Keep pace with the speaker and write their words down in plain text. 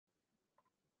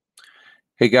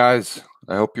Hey guys,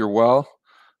 I hope you're well.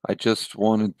 I just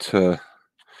wanted to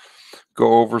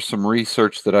go over some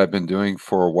research that I've been doing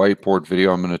for a whiteboard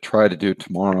video. I'm going to try to do it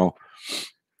tomorrow.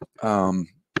 Um,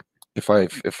 if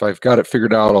I've got it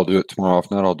figured out, I'll do it tomorrow.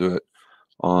 If not, I'll do it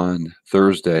on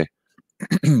Thursday.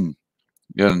 And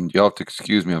you'll have to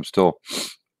excuse me. I'm still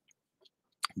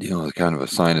dealing with kind of a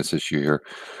sinus issue here.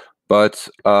 But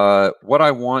what I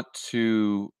want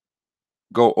to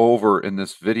go over in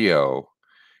this video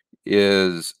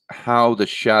is how the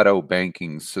shadow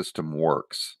banking system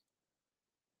works.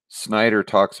 Snyder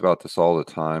talks about this all the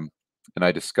time, and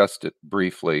I discussed it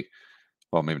briefly.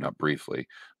 Well, maybe not briefly,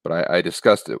 but I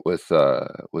discussed it with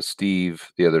Steve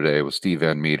the other day, with Steve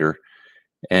Van Meter,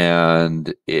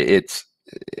 and it's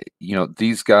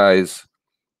these guys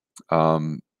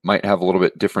might have a little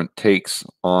bit different takes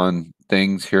on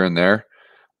things here and there.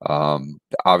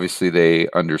 Obviously, they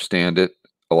understand it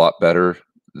a lot better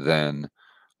than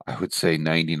I would say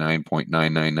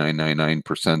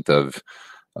 99.99999%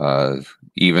 of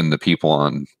even the people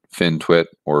on FinTwit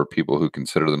or people who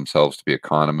consider themselves to be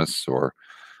economists or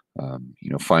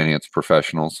finance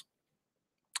professionals.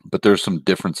 But there's some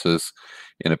differences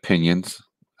in opinions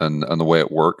on the way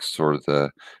it works or the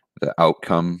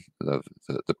outcome of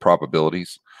the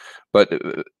probabilities. But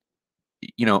and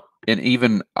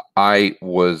even I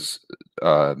was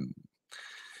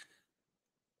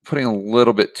putting a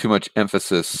little bit too much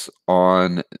emphasis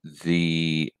on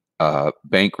the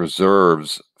bank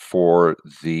reserves for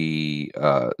the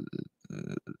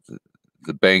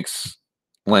bank's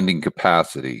lending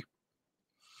capacity,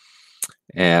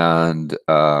 and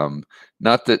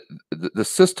not that the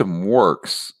system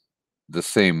works the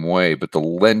same way, but the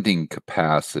lending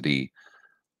capacity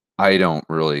I don't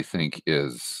really think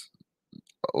is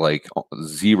like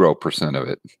 0% of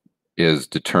it is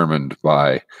determined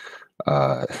by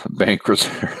bank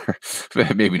reserve.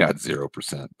 Maybe not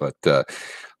 0%, but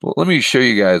let me show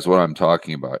you guys what I'm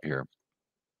talking about here.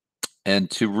 And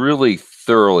to really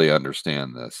thoroughly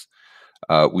understand this,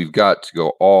 we've got to go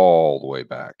all the way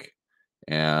back.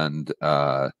 And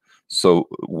so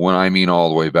when I mean all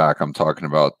the way back, I'm talking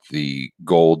about the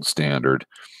gold standard.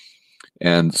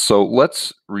 And so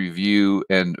let's review.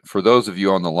 And for those of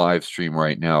you on the live stream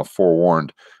right now,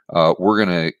 forewarned, we're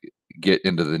going to get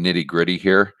into the nitty gritty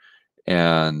here.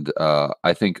 And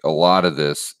I think a lot of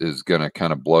this is going to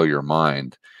kind of blow your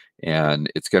mind.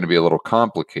 And it's going to be a little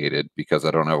complicated because I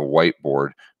don't have a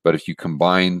whiteboard. But if you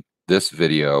combine this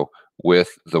video with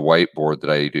the whiteboard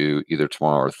that I do either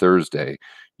tomorrow or Thursday,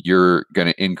 you're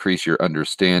going to increase your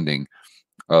understanding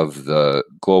of the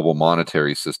global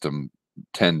monetary system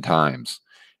 10 times.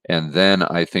 And then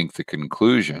I think the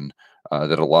conclusion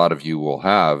that a lot of you will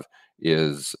have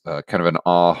is kind of an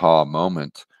aha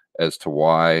moment as to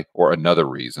why, or another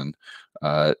reason,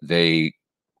 they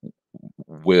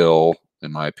will,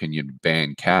 in my opinion,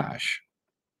 ban cash.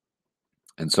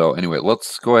 And so anyway,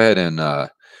 let's go ahead and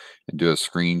do a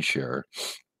screen share.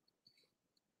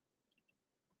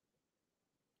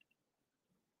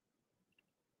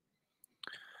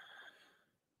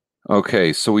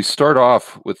 Okay, so we start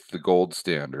off with the gold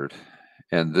standard,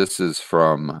 and this is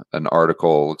from an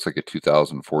article, looks like a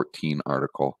 2014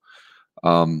 article.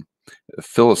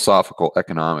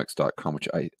 Philosophicaleconomics.com, which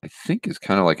I think is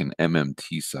kind of like an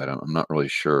MMT site. I'm not really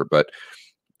sure, but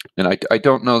and I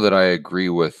don't know that I agree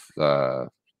with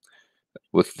the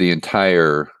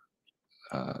entire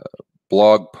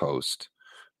blog post,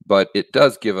 but it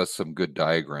does give us some good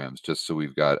diagrams just so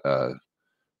we've got a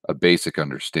basic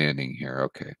understanding here.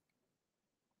 Okay.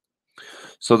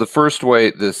 So the first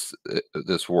way this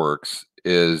works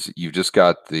is you've just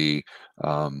got the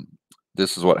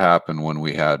this is what happened when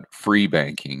we had free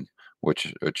banking,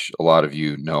 which a lot of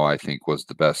you know I think was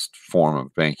the best form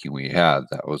of banking we had.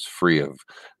 That was free of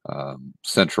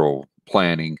central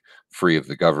planning, free of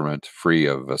the government, free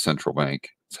of a central bank,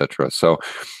 etc. So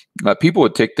people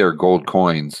would take their gold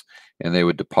coins and they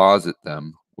would deposit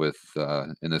them with,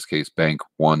 in this case, bank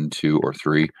 1, 2, or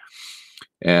 3.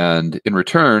 And in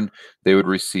return, they would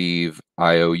receive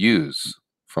IOUs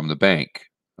from the bank,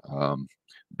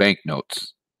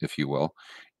 banknotes, if you will.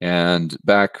 And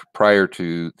back prior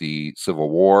to the Civil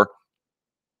War,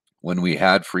 when we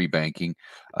had free banking,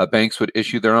 banks would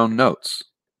issue their own notes.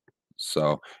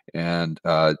 So, and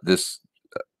this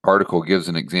article gives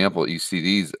an example. You see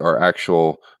these are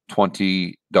actual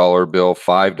 $20 bill,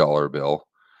 $5 bill,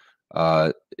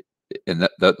 and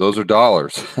those are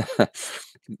dollars.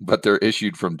 But they're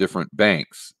issued from different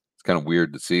banks. It's kind of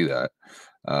weird to see that,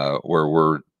 where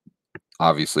we're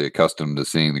obviously accustomed to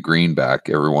seeing the greenback,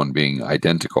 everyone being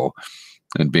identical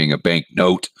and being a bank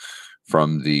note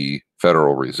from the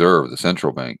Federal Reserve, the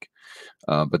central bank.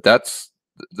 But that's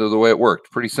the way it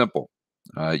worked, pretty simple.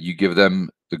 You give them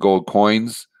the gold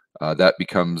coins, that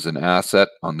becomes an asset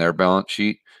on their balance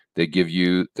sheet. They give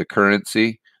you the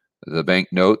currency, the bank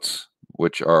notes,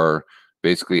 which are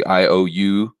basically, I owe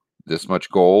you this much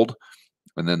gold.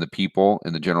 And then the people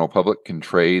in the general public can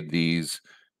trade these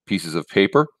pieces of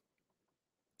paper.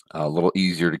 A little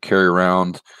easier to carry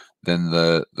around than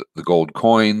the gold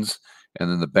coins. And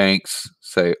then the banks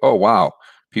say, oh, wow,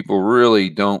 people really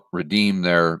don't redeem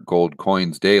their gold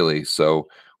coins daily. So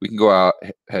we can go out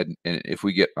ahead, and if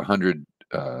we get 100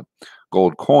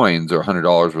 gold coins or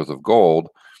 $100 worth of gold,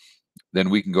 then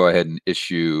we can go ahead and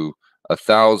issue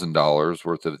 $1,000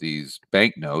 worth of these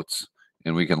banknotes,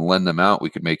 and we can lend them out. We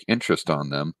can make interest on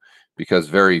them because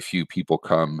very few people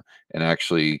come and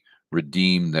actually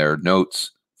redeem their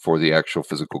notes for the actual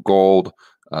physical gold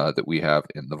that we have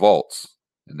in the vaults.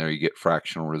 And there you get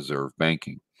fractional reserve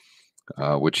banking,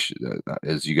 which,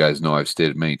 as you guys know, I've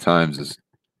stated many times, is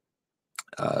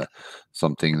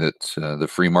something that the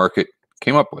free market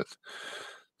came up with.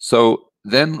 So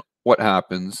then what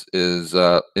happens is,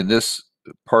 in this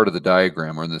part of the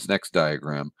diagram, or in this next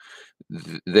diagram,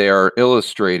 they are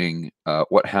illustrating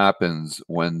what happens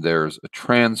when there's a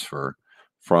transfer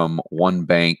from one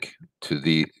bank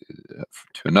to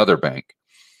another bank.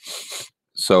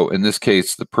 So in this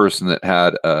case, the person that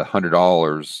had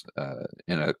 $100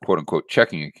 in a quote-unquote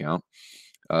checking account,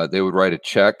 they would write a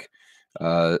check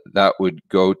that would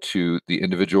go to the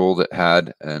individual that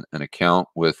had an account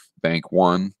with Bank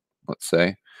One, let's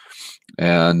say.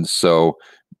 And so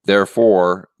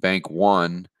therefore, Bank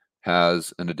One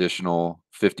has an additional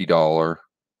 $50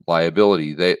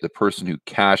 liability. The person who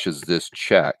cashes this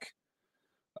check,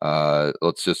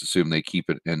 let's just assume they keep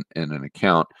it in an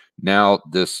account. Now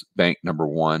this bank number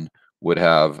one would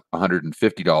have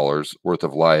 $150 worth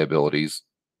of liabilities.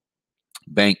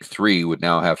 Bank three would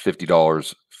now have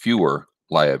 $50 fewer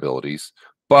liabilities,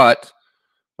 but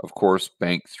of course,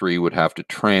 bank three would have to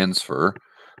transfer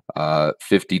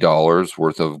 $50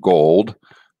 worth of gold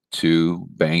to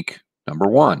bank number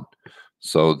one.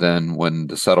 So then when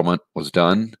the settlement was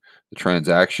done, the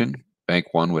transaction, bank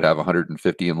one would have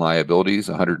 150 in liabilities,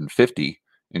 150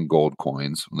 in gold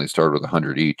coins when they started with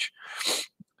 100 each.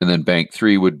 And then bank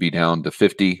three would be down to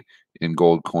 50 in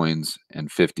gold coins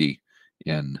and 50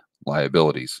 in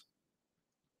liabilities.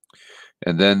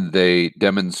 And then they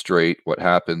demonstrate what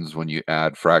happens when you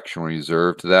add fractional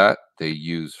reserve to that. They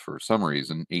use, for some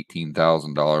reason,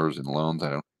 $18,000 in loans. I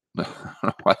don't know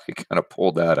why they kind of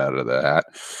pulled that out of the hat.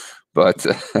 But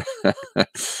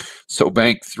so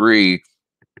bank three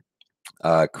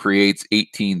creates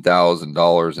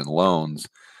 $18,000 in loans.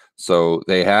 So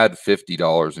they had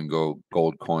 $50 in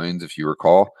gold coins, if you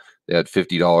recall. They had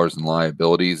 $50 in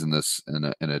liabilities in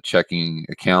a checking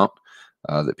account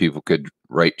that people could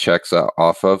write checks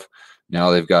off of.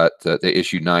 Now they've got they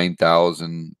issue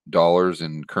 $9,000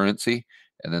 in currency,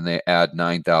 and then they add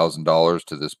 $9,000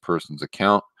 to this person's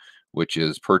account, which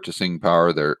is purchasing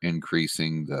power. They're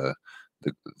increasing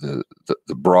the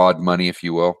broad money, if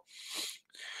you will,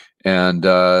 and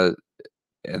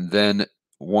then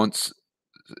once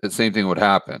the same thing would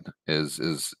happen is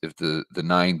if the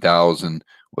 9,000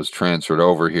 was transferred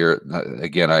over here.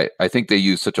 Again, I think they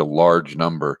use such a large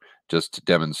number just to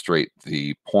demonstrate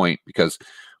the point, because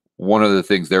one of the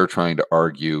things they're trying to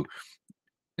argue,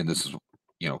 and this is,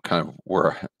 kind of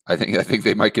where I think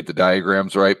they might get the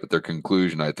diagrams right, but their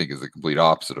conclusion, I think, is the complete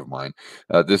opposite of mine.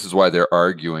 This is why they're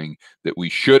arguing that we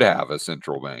should have a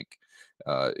central bank,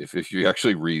 if you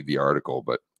actually read the article.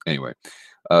 But anyway,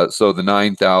 so the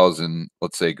 9,000,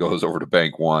 let's say, goes over to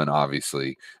Bank One.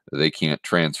 Obviously, they can't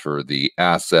transfer the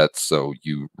assets, so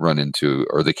you run into,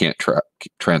 or they can't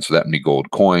transfer that many gold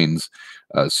coins,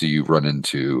 so you run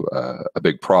into a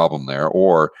big problem there.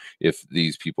 Or if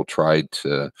these people tried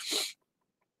to,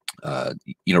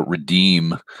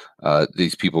 redeem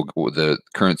these people, the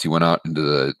currency went out into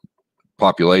the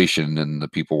population and the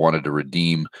people wanted to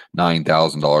redeem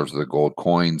 $9,000 of the gold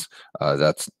coins,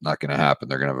 that's not going to happen.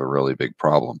 They're going to have a really big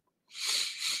problem.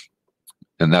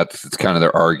 And it's kind of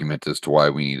their argument as to why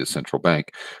we need a central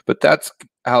bank. But that's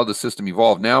how the system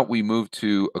evolved. Now we move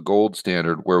to a gold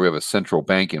standard where we have a central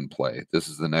bank in play. This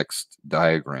is the next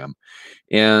diagram.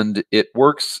 And it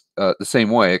works the same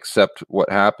way, except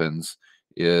what happens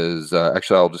is,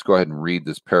 actually, I'll just go ahead and read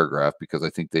this paragraph because I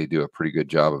think they do a pretty good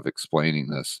job of explaining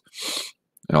this.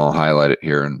 And I'll highlight it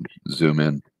here and zoom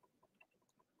in.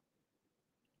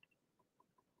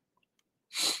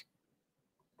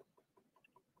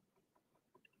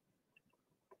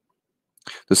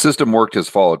 The system worked as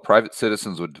followed. Private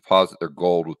citizens would deposit their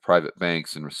gold with private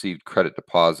banks and received credit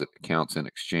deposit accounts in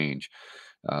exchange.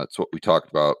 It's what we talked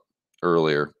about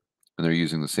earlier. and they're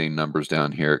using the same numbers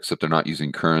down here, except they're not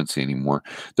using currency anymore.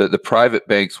 The private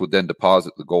banks would then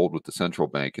deposit the gold with the central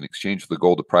bank. In exchange for the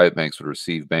gold, the private banks would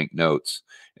receive bank notes,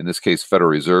 in this case, Federal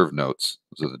Reserve notes.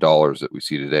 Those are the dollars that we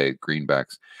see today,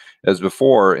 greenbacks. As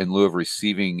before, in lieu of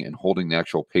receiving and holding the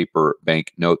actual paper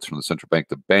bank notes from the central bank,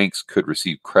 the banks could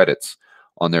receive credits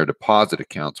on their deposit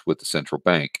accounts with the central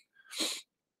bank.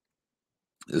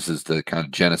 This is the kind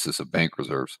of genesis of bank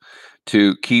reserves.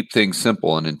 To keep things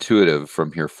simple and intuitive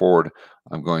from here forward,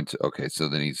 I'm going to, okay, so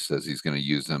then he says he's going to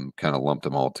use them, kind of lump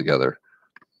them all together.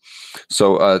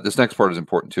 So this next part is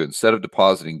important too. Instead of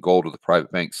depositing gold with a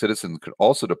private bank, citizens could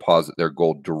also deposit their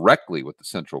gold directly with the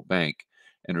central bank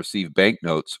and receive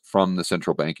banknotes from the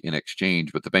central bank in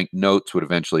exchange. But the bank notes would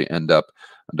eventually end up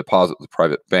on deposit with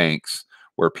private banks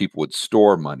where people would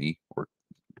store money, or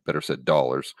better said,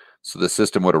 dollars. So the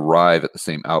system would arrive at the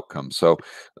same outcome. So,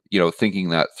 thinking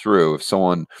that through, if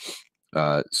someone,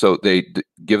 so they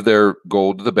give their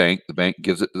gold to the bank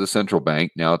gives it to the central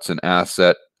bank. Now it's an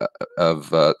asset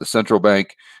of the central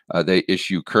bank. They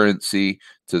issue currency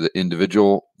to the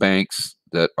individual banks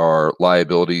that are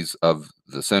liabilities of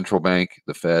the central bank,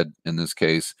 the Fed in this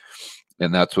case.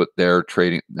 And that's what they're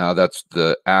trading. Now that's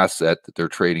the asset that they're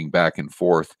trading back and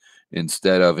forth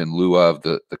instead of in lieu of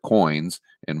the coins.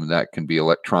 And that can be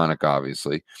electronic,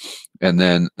 obviously. And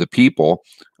then the people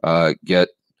get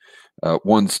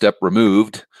one step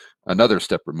removed, another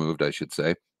step removed, I should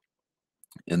say,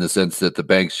 in the sense that the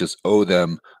banks just owe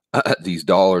them these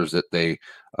dollars that they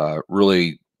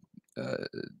really, the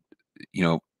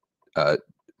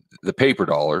paper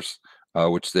dollars,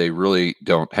 which they really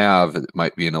don't have. It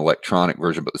might be an electronic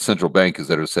version, but the central bank is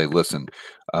there to say, listen,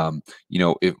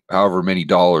 if however many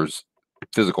dollars,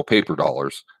 physical paper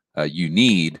dollars, you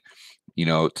need,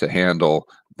 to handle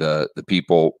the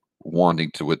people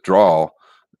wanting to withdraw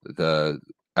the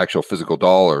actual physical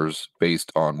dollars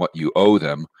based on what you owe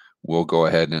them, we'll go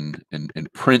ahead and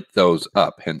print those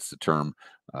up, hence the term,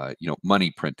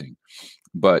 money printing.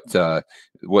 But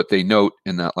what they note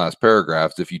in that last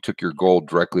paragraph is if you took your gold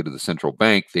directly to the central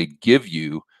bank, they'd give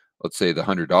you, let's say, the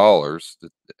 $100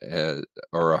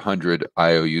 or 100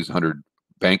 IOUs, 100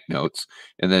 banknotes,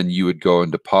 and then you would go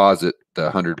and deposit the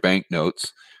 100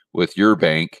 banknotes with your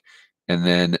bank, and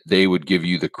then they would give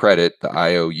you the credit, the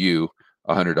IOU,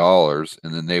 $100,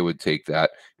 and then they would take that,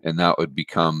 and that would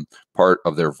become part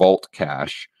of their vault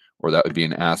cash, or that would be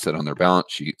an asset on their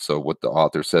balance sheet. So what the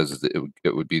author says is that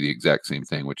it would be the exact same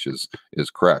thing, which is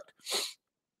correct.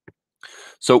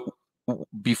 So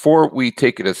before we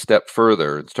take it a step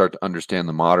further and start to understand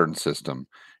the modern system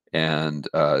and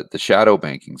the shadow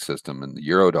banking system and the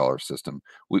Eurodollar system,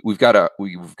 we've got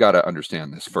to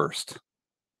understand this first.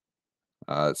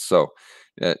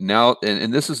 Now,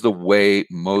 and this is the way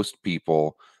most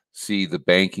people see the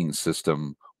banking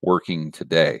system working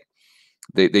today.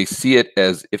 They see it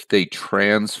as if they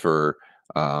transfer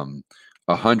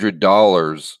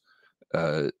 $100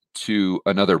 to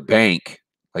another bank,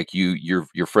 like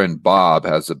your friend Bob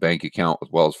has a bank account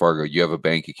with Wells Fargo, you have a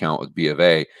bank account with B of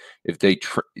A. If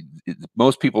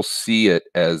most people see it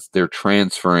as they're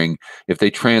transferring. If they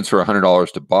transfer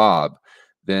 $100 to Bob,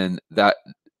 then that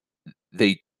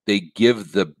they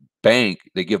give the bank,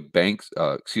 they give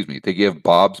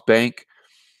Bob's bank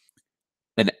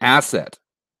an asset,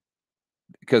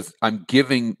 because I'm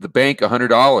giving the bank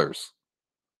 $100.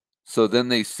 So then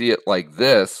they see it like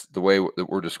this, the way that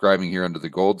we're describing here under the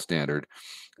gold standard,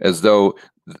 as though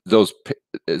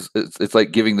it's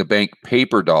like giving the bank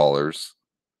paper dollars,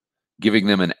 giving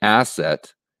them an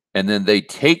asset, and then they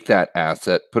take that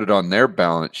asset, put it on their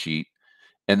balance sheet,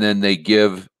 and then they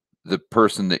give the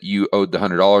person that you owed the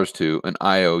 $100 to an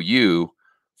IOU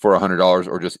for $100,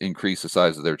 or just increase the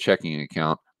size of their checking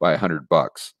account by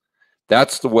 $100.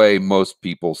 That's the way most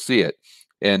people see it.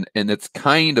 And it's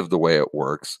kind of the way it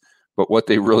works. But what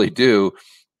they really do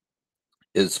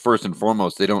is, first and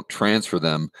foremost, they don't transfer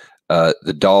them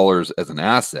the dollars as an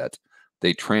asset.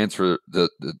 They transfer the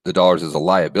dollars as a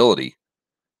liability,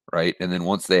 right? And then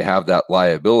once they have that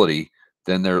liability,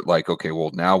 then they're like, okay,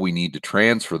 well, now we need to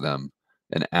transfer them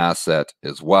an asset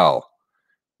as well.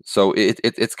 So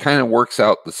it's kind of works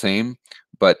out the same.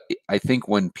 But I think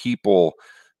when people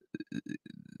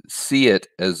see it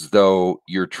as though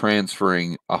you're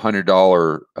transferring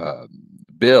 $100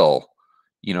 bill,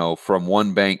 from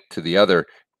one bank to the other,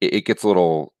 it gets a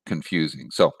little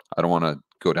confusing. So I don't want to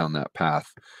go down that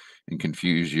path and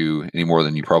confuse you any more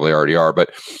than you probably already are.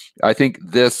 But I think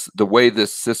the way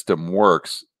this system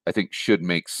works, I think should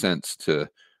make sense to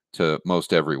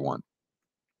most everyone.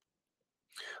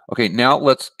 Okay, now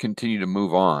let's continue to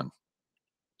move on.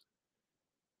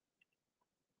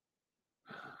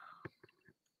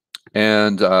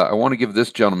 And I want to give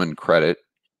this gentleman credit.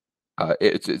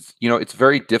 It's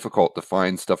very difficult to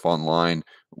find stuff online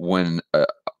when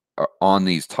on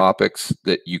these topics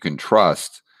that you can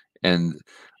trust. And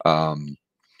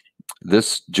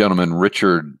this gentleman,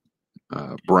 Richard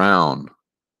Brown,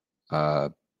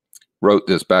 wrote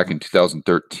this back in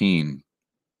 2013.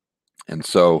 And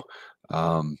so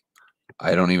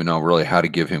I don't even know really how to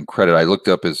give him credit. I looked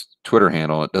up his Twitter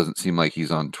handle. It doesn't seem like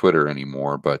he's on Twitter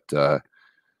anymore, but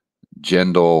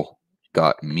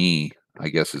Jendal.me, I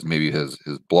guess, is maybe his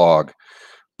blog.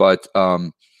 But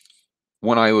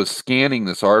when I was scanning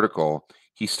this article,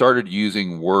 he started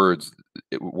using words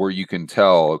where you can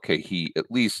tell, okay, he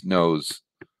at least knows,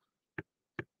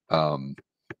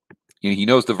 he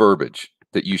knows the verbiage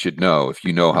that you should know if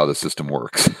you know how the system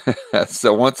works.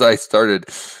 So once I started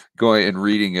going and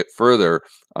reading it further,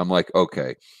 I'm like,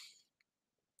 okay,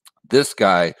 this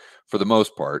guy, for the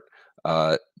most part,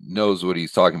 knows what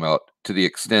he's talking about to the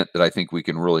extent that I think we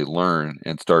can really learn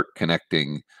and start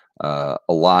connecting a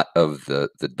lot of the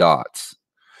dots.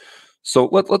 So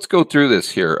let's go through this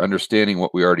here, understanding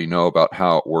what we already know about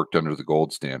how it worked under the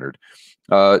gold standard.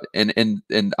 And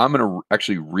I'm going to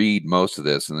actually read most of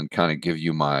this and then kind of give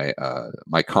you my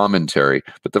my commentary.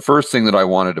 But the first thing that I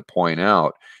wanted to point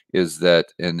out is that,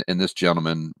 and this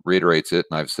gentleman reiterates it,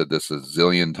 and I've said this a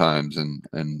zillion times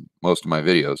in most of my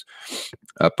videos,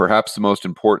 perhaps the most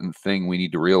important thing we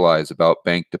need to realize about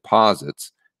bank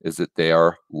deposits is that they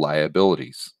are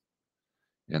liabilities.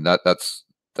 And that's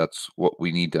what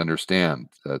we need to understand.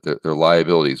 They're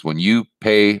liabilities. When you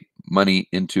pay money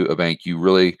into a bank,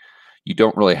 you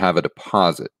don't really have a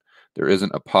deposit. There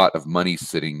isn't a pot of money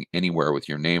sitting anywhere with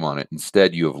your name on it.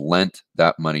 Instead, you have lent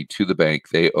that money to the bank.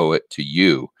 They owe it to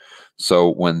you.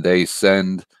 So when they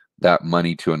send that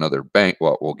money to another bank,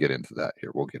 well, we'll get into that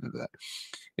here. We'll get into that.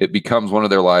 It becomes one of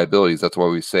their liabilities. That's why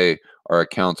we say our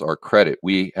accounts are credit.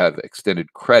 We have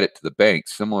extended credit to the bank.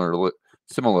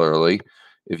 Similarly,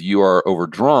 if you are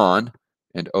overdrawn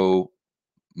and owe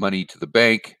money to the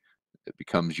bank, it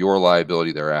becomes your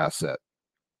liability, their asset.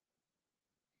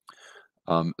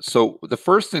 So the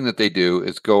first thing that they do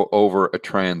is go over a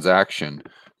transaction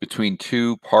between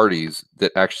two parties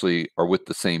that actually are with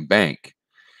the same bank.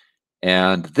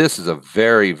 And this is a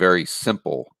very, very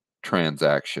simple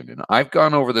transaction. And I've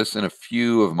gone over this in a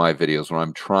few of my videos when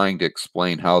I'm trying to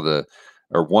explain how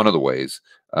one of the ways,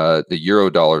 the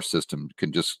Eurodollar system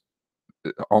can just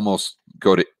almost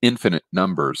go to infinite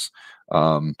numbers.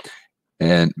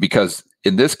 And because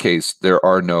in this case, there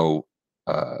are no,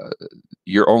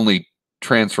 you're only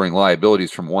transferring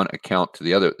liabilities from one account to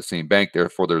the other at the same bank.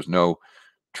 Therefore, there's no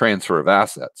transfer of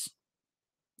assets.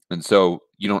 And so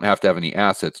you don't have to have any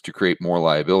assets to create more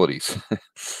liabilities,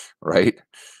 right?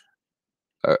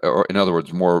 Or in other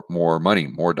words, more money,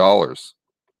 more dollars.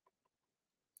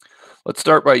 Let's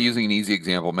start by using an easy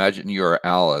example. Imagine you are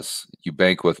Alice. You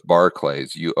bank with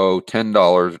Barclays. You owe $10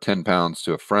 or 10 pounds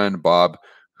to a friend, Bob,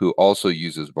 who also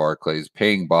uses Barclays.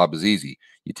 Paying Bob is easy.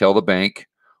 You tell the bank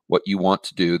what you want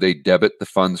to do. They debit the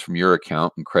funds from your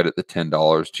account and credit the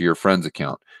 $10 to your friend's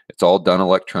account. It's all done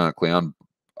electronically on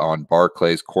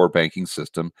Barclays' core banking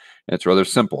system, and it's rather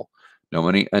simple. No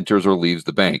money enters or leaves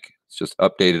the bank. It's just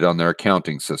updated on their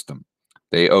accounting system.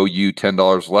 They owe you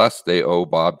 $10 less. They owe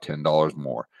Bob $10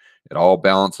 more. It all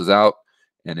balances out,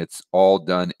 and it's all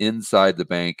done inside the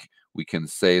bank. We can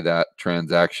say that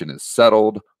transaction is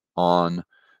settled on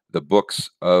the books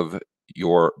of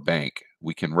your bank.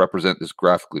 We can represent this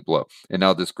graphically below. And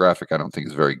now this graphic I don't think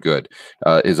is very good.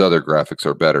 His other graphics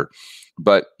are better.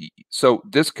 But so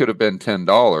this could have been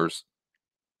 $10,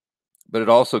 but it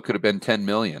also could have been 10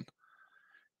 million.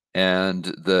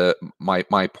 And my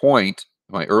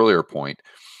earlier point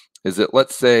is that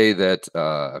let's say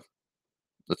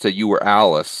you were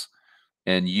Alice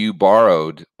and you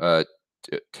borrowed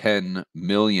 $10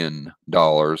 million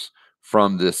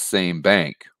from this same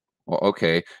bank. Well,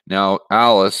 okay, now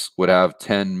Alice would have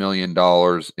 $10 million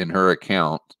in her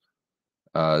account,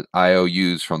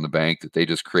 IOUs from the bank that they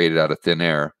just created out of thin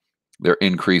air. They're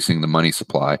increasing the money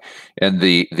supply. And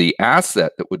the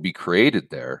asset that would be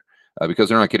created there, because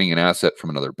they're not getting an asset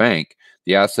from another bank,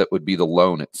 the asset would be the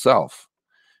loan itself,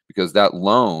 because that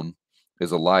loan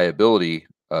is a liability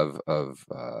of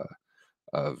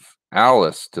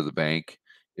Alice to the bank.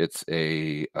 It's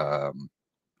an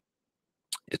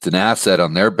asset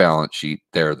on their balance sheet.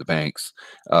 They're the banks,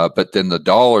 but then the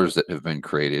dollars that have been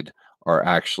created are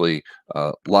actually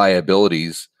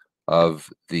liabilities of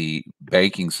the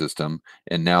banking system,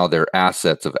 and now they're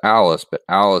assets of Alice. But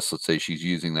Alice, let's say she's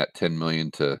using that 10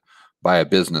 million to buy a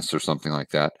business or something like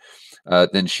that,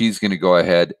 then she's going to go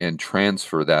ahead and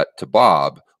transfer that to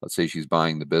Bob, let's say she's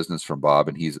buying the business from Bob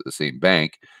and he's at the same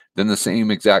bank, then the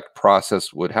same exact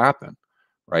process would happen,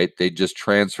 right? They just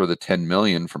transfer the 10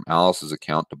 million from Alice's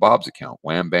account to Bob's account.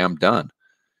 Wham, bam, done.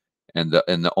 And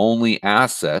the only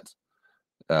asset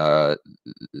that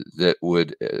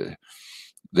would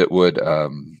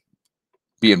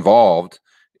be involved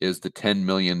is the $10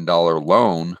 million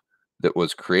loan that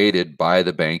was created by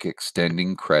the bank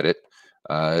extending credit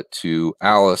to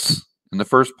Alice in the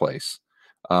first place.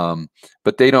 But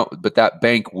that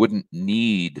bank wouldn't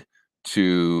need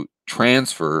to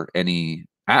transfer any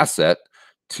asset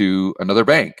to another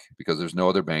bank because there's no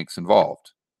other banks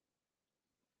involved.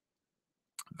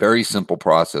 Very simple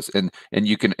process.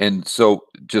 So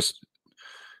just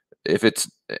if it's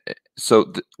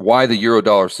why the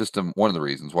Eurodollar system, one of the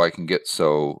reasons why it can get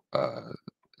so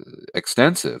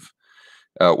extensive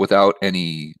without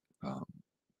any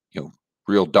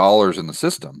real dollars in the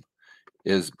system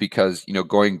is because,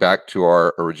 going back to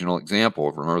our original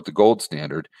example, remember the gold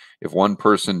standard, if one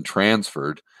person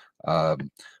transferred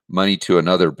money to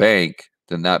another bank,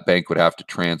 then that bank would have to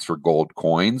transfer gold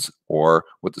coins, or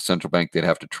with the central bank, they'd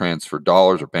have to transfer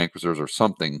dollars or bank reserves or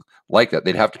something like that.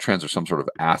 They'd have to transfer some sort of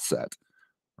asset,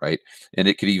 right? And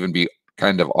it could even be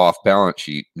kind of off balance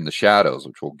sheet in the shadows,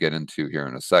 which we'll get into here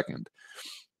in a second.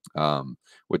 And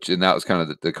that was kind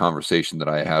of the conversation that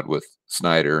I had with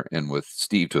Snyder and with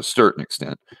Steve to a certain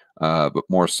extent, but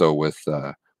more so with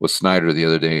Snyder the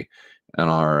other day on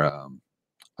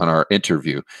our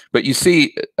interview. But you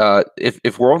see,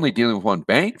 if we're only dealing with one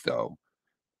bank, though,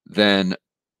 then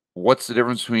what's the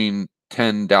difference between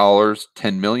 $10,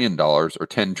 $10 million, or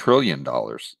 $10 trillion?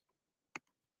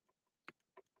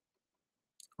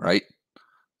 Right?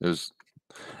 There's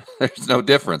no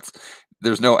difference.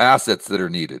 There's no assets that are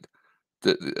needed.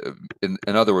 In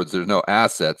other words, there's no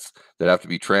assets that have to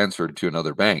be transferred to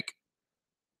another bank.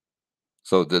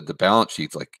 So the balance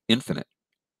sheet's like infinite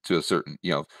to a certain,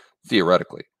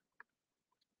 theoretically.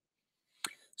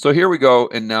 So here we go,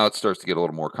 and now it starts to get a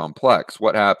little more complex.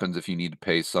 What happens if you need to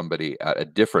pay somebody at a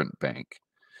different bank?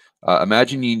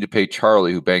 Imagine you need to pay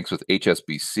Charlie, who banks with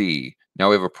HSBC. Now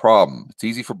we have a problem. It's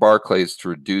easy for Barclays to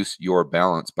reduce your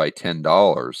balance by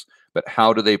 $10, but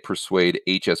how do they persuade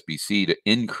HSBC to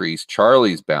increase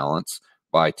Charlie's balance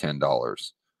by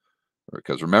 $10?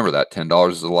 Because remember, that $10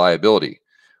 is a liability.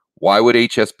 Why would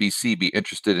HSBC be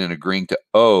interested in agreeing to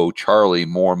owe Charlie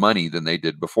more money than they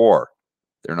did before?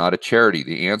 They're not a charity.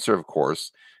 The answer, of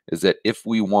course, is that if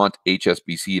we want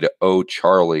HSBC to owe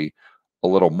Charlie a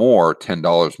little more,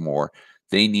 $10 more,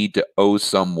 they need to owe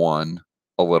someone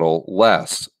a little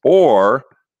less, or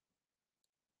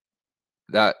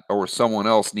someone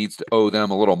else needs to owe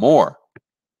them a little more.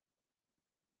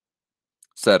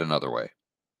 Said another way.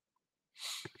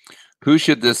 Who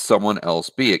should this someone else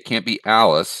be? It can't be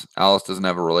Alice. Alice doesn't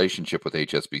have a relationship with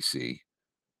HSBC.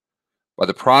 By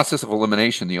the process of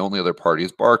elimination, the only other party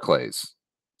is Barclays.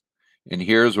 And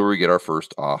here's where we get our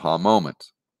first aha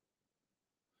moment.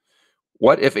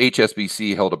 What if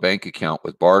HSBC held a bank account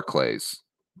with Barclays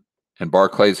and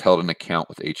Barclays held an account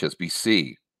with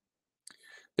HSBC?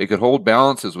 They could hold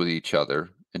balances with each other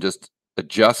and just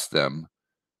adjust them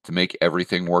to make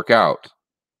everything work out.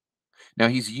 Now,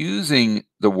 he's using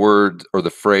the word or the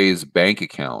phrase bank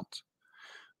account,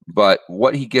 but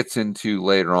what he gets into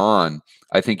later on,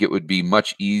 I think it would be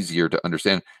much easier to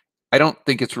understand. I don't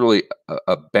think it's really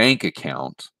a bank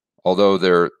account, although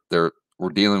we're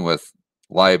dealing with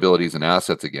liabilities and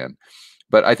assets again.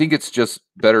 But I think it's just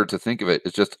better to think of it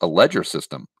as just a ledger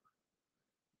system.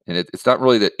 And it's not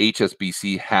really that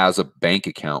HSBC has a bank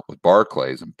account with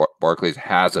Barclays and Barclays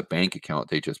has a bank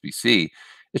account with HSBC.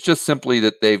 It's just simply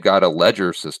that they've got a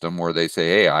ledger system where they say,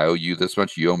 hey, I owe you this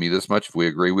much, you owe me this much. If we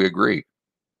agree, we agree.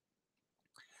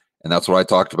 And that's what I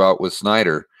talked about with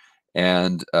Snyder.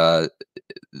 And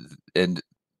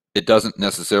it doesn't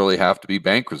necessarily have to be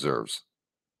bank reserves.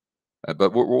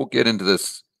 But we'll get into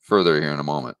this further here in a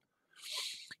moment.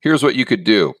 Here's what you could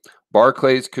do.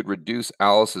 Barclays could reduce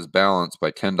Alice's balance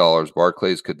by $10.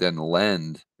 Barclays could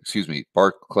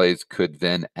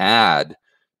then add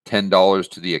 $10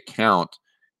 to the account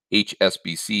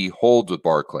HSBC holds with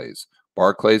Barclays.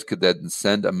 Barclays could then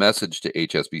send a message to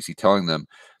HSBC telling them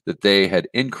that they had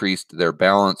increased their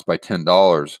balance by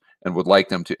 $10 and would like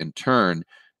them to, in turn,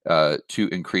 to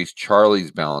increase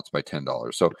Charlie's balance by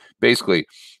 $10. So basically,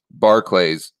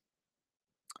 Barclays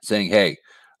saying, hey,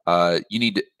 you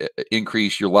need to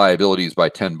increase your liabilities by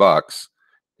 $10,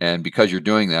 and because you're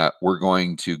doing that, we're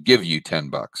going to give you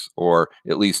 $10, or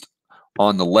at least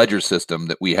on the ledger system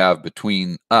that we have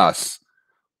between us,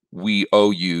 we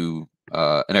owe you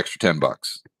an extra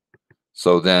 $10.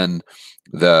 So then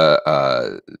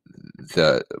the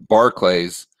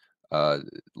Barclays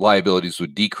liabilities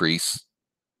would decrease.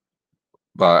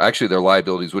 But actually, their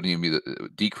liabilities wouldn't even be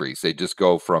decrease. They just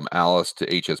go from Alice to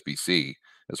HSBC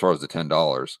as far as the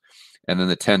 $10, and then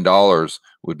the $10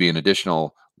 would be an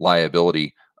additional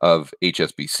liability of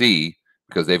HSBC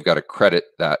because they've got to credit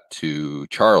that to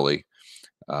Charlie,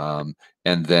 and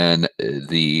then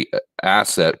the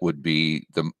asset would be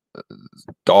the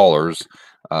dollars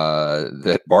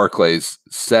that Barclays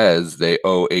says they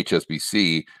owe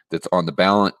HSBC, that's on the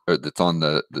balance, or that's on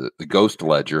the ghost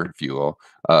ledger, if you will,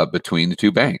 between the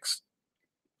two banks.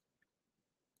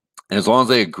 And as long as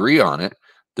they agree on it,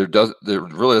 there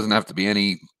really doesn't have to be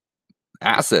any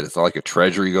asset. It's not like a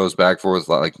treasury goes back for. It's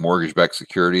not like mortgage-backed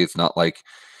security. It's not like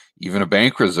even a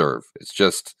bank reserve. It's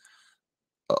just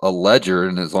a ledger.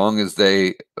 And as long as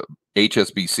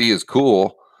HSBC is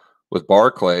cool with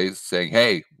Barclays saying,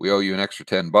 hey, we owe you an extra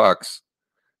 $10,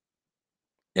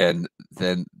 and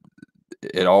then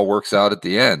it all works out at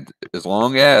the end, as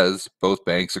long as both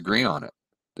banks agree on it.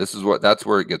 That's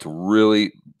where it gets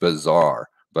really bizarre,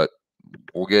 but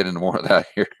we'll get into more of that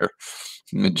here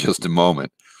in just a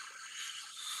moment.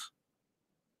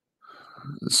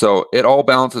 So it all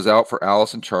balances out for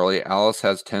Alice and Charlie. Alice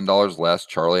has $10 less,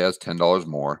 Charlie has $10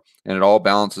 more, and it all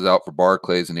balances out for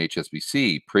Barclays and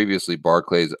HSBC. Previously,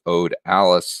 Barclays owed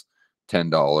Alice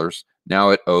 $10. Now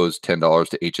it owes $10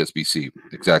 to HSBC.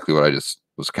 Exactly what I just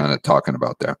was kind of talking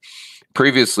about there.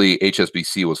 Previously,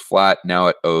 HSBC was flat. Now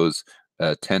it owes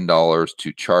 $10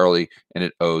 to Charlie, and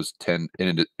it owes and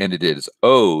it is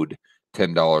owed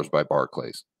 $10 by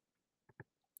Barclays.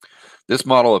 This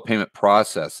model of payment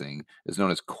processing is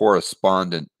known as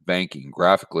correspondent banking.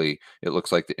 Graphically, it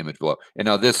looks like the image below. And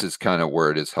now this is kind of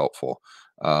where it is helpful.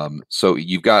 So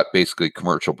you've got basically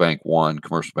Commercial Bank 1,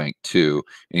 Commercial Bank 2,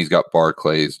 and he's got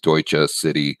Barclays, Deutsche,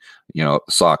 Citi,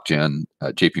 SocGen,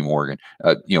 JP Morgan,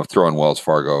 throw in Wells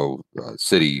Fargo,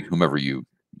 Citi, whomever you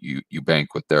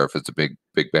bank with there if it's a big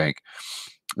bank.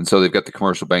 And so they've got the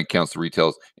commercial bank accounts, the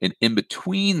retails, and in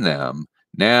between them,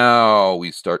 now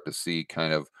we start to see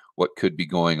kind of what could be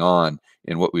going on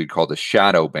in what we'd call the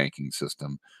shadow banking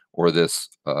system, or this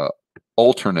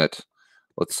alternate,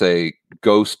 let's say,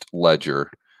 ghost ledger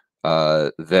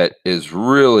that is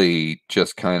really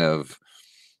just kind of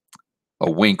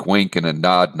a wink and a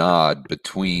nod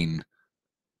between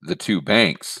the two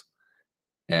banks.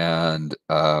 And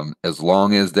as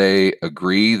long as they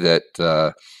agree that,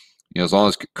 as long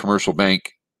as Commercial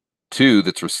Bank 2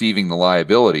 that's receiving the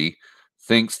liability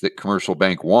thinks that Commercial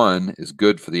Bank 1 is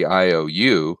good for the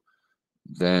IOU,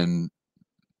 then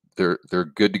they're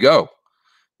good to go.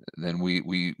 Then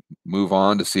we move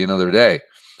on to see another day.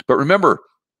 But remember,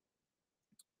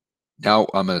 now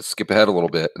I'm going to skip ahead a little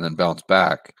bit and then bounce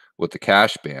back with the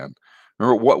cash ban.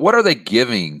 Remember, what are they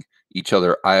giving each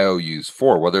other IOUs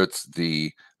for? Whether it's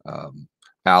the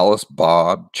Alice,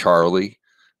 Bob, Charlie,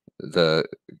 the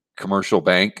commercial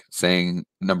bank saying,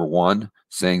 number one,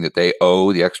 saying that they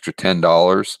owe the extra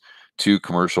 $10 to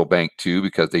Commercial Bank 2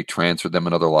 because they transferred them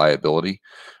another liability.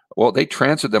 Well, they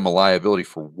transferred them a liability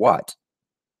for what?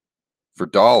 For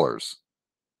dollars,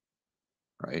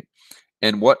 right?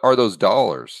 And what are those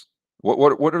dollars?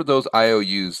 What are those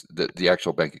IOUs, the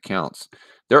actual bank accounts?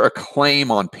 They're a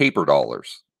claim on paper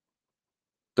dollars.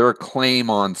 They're a claim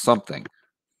on something,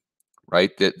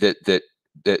 right?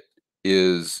 That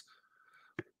is,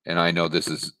 and I know this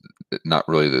is not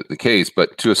really the case,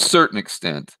 but to a certain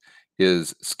extent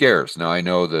is scarce. Now I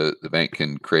know the bank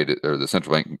can create it, or the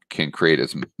central bank can create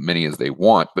as many as they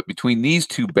want, but between these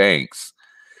two banks,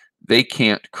 they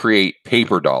can't create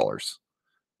paper dollars.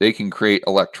 They can create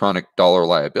electronic dollar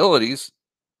liabilities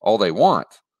all they want,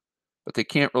 but they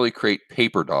can't really create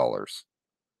paper dollars.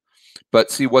 But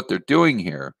see, what they're doing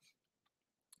here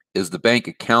is the bank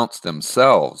accounts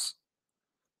themselves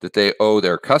that they owe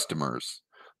their customers.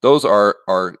 Those are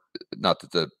not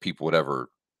that the people would ever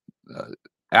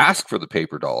ask for the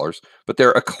paper dollars, but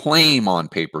they're a claim on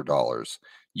paper dollars.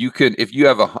 You can, if you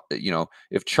have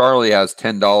if Charlie has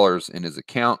 $10 in his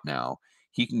account now,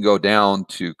 he can go down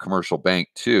to Commercial Bank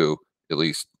 2, at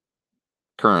least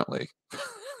currently. I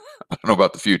don't know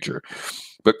about the future,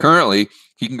 but currently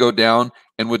he can go down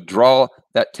and withdraw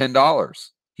that $10.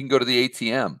 He can go to the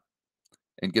ATM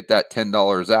and get that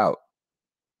 $10 out.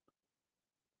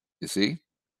 You see?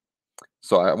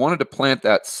 So I wanted to plant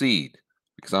that seed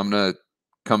because I'm going to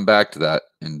come back to that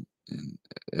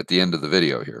at the end of the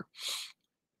video here.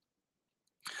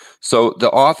 So the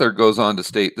author goes on to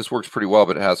state, this works pretty well,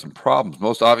 but it has some problems.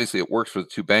 Most obviously, it works for the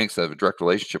two banks that have a direct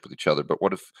relationship with each other. But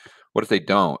what if they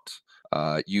don't?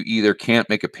 You either can't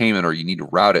make a payment or you need to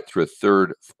route it through a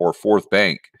third or fourth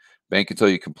bank until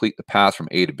you complete the path from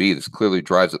A to B. This clearly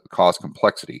drives up the cost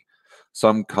complexity.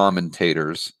 Some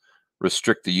commentators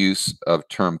restrict the use of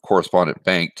term correspondent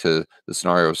bank to the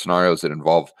scenarios that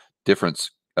involve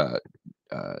difference,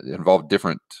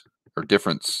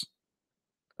 difference.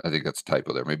 I think that's a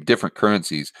typo there. Maybe different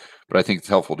currencies, but I think it's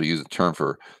helpful to use a term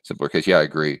for simpler case. Yeah, I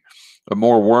agree. But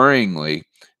more worryingly,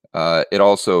 it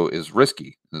also is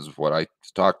risky. This is what I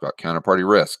talked about, counterparty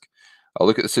risk.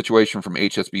 Look at the situation from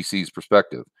HSBC's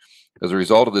perspective. As a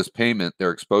result of this payment,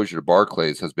 their exposure to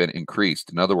Barclays has been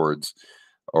increased. In other words,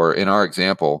 or in our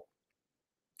example,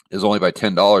 is only by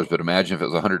 $10, but imagine if it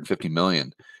was 150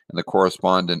 million and the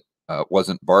correspondent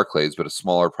wasn't Barclays, but a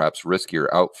smaller, perhaps riskier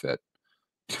outfit.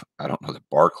 I don't know that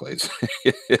Barclays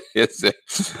is it.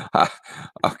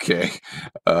 Okay.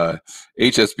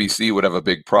 HSBC would have a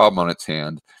big problem on its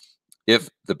hand if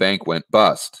the bank went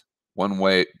bust. One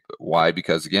way, why?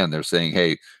 Because again, they're saying,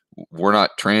 hey, we're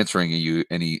not transferring you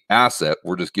any asset.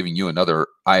 We're just giving you another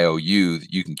IOU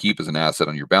that you can keep as an asset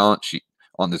on your balance sheet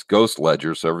on this ghost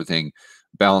ledger. So everything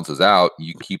balances out.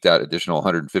 You can keep that additional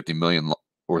 150 million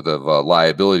worth of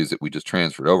liabilities that we just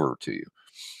transferred over to you.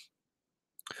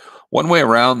 One way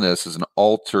around this is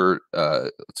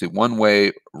one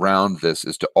way around this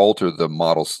is to alter the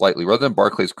model slightly. Rather than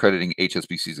Barclays crediting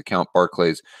HSBC's account,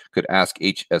 Barclays could ask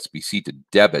HSBC to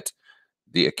debit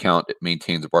the account it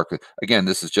maintains at Barclays. Again,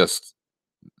 this is just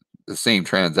the same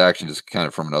transaction, just kind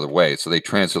of from another way. So they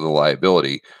transfer the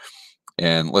liability,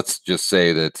 and let's just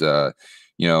say that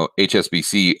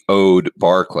HSBC owed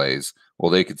Barclays.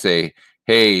 Well, they could say,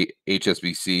 hey,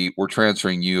 HSBC, we're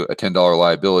transferring you a $10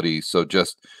 liability, so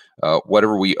just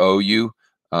whatever we owe you,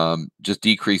 just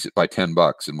decrease it by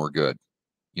 $10 and we're good.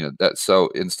 So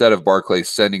instead of Barclays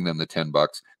sending them the $10,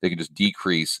 they can just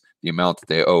decrease the amount that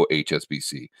they owe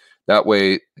HSBC. That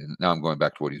way, and now I'm going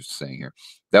back to what he was saying here.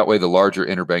 That way, the larger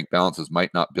interbank balances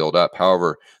might not build up.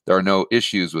 However, there are no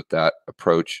issues with that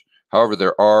approach. However,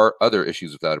 there are other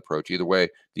issues with that approach. Either way,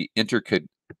 the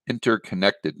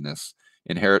interconnectedness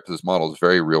inherent to this model is a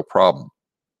very real problem.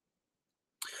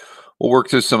 We'll work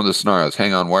through some of the scenarios.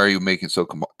 Hang on, why are you making it so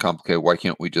complicated? Why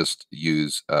can't we just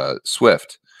use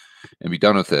SWIFT and be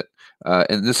done with it?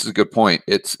 And this is a good point.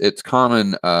 It's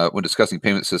common when discussing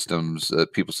payment systems,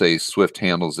 people say SWIFT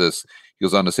handles this. He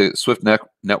goes on to say that SWIFT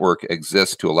network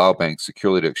exists to allow banks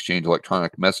securely to exchange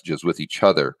electronic messages with each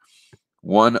other.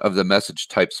 One of the message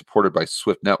types supported by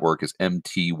SWIFT network is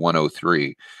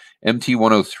MT103.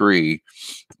 MT103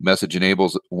 message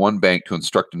enables one bank to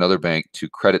instruct another bank to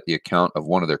credit the account of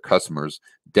one of their customers,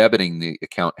 debiting the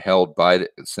account held by the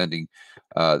sending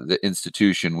the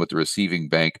institution with the receiving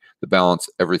bank to balance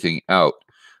everything out.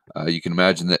 You can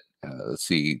imagine that,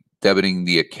 debiting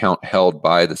the account held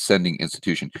by the sending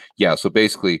institution. Yeah, so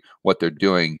basically what they're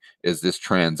doing is this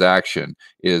transaction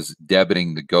is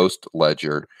debiting the ghost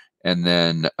ledger and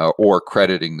then or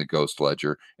crediting the ghost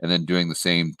ledger, and then doing the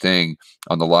same thing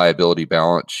on the liability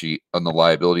balance sheet, on the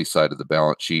liability side of the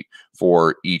balance sheet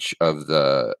for each of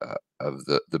the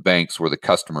banks where the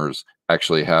customers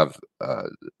actually have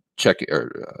check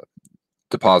or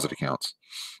deposit accounts.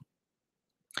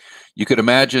 You could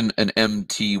imagine an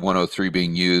MT103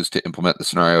 being used to implement the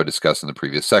scenario discussed in the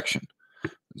previous section.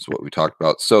 This is what we talked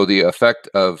about. So the effect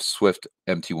of SWIFT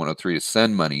MT103 is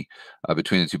send money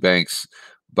between the two banks,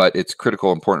 but it's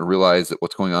critical, important to realize that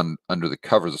what's going on under the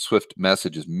covers of SWIFT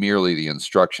message is merely the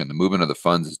instruction. The movement of the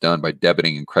funds is done by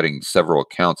debiting and crediting several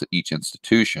accounts at each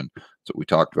institution. That's what we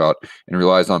talked about, and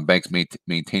relies on banks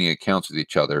maintaining accounts with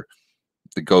each other.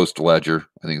 The ghost ledger,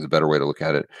 I think, is a better way to look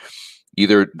at it,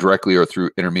 either directly or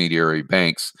through intermediary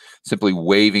banks, simply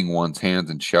waving one's hands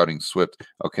and shouting SWIFT.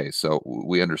 Okay, so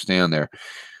we understand there.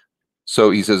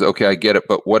 So he says, okay, I get it,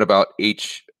 but what about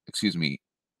ACH,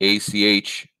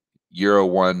 Euro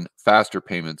 1, faster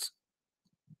payments,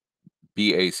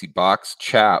 BAC, box,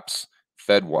 CHAPS,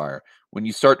 Fedwire? When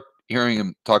you start hearing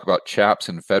him talk about CHAPS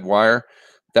and Fedwire,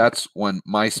 that's when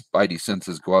my spidey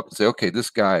senses go up and say, okay, this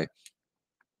guy,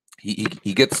 he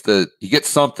gets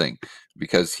something,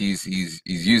 because he's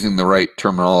using the right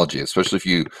terminology, especially if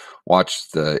you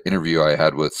watch the interview I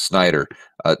had with Snyder.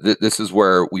 This is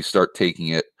where we start taking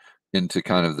it into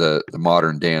kind of the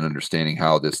modern day and understanding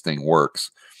how this thing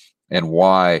works and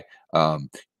why,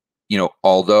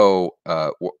 although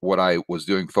what I was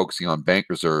doing, focusing on bank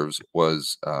reserves,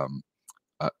 was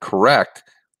correct,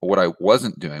 what I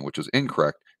wasn't doing, which was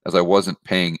incorrect, as I wasn't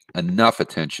paying enough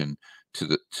attention to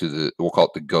the we'll call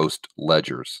it the ghost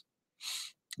ledgers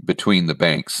between the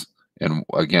banks. And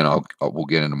again, we'll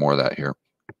get into more of that here.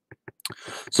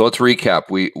 So let's recap.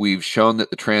 We've shown that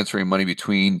the transferring money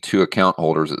between two account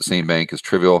holders at the same bank is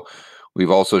trivial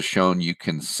We've also shown you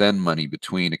can send money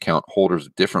between account holders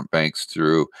of different banks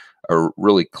through a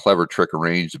really clever trick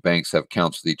arranged. The banks have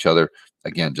accounts with each other.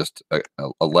 Again, just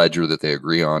a ledger that they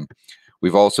agree on.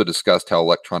 We've also discussed how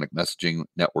electronic messaging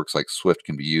networks like SWIFT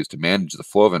can be used to manage the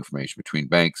flow of information between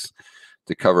banks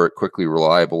to cover it quickly,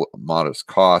 reliable, modest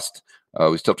cost.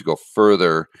 We still have to go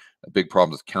further. A big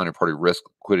problem is counterparty risk,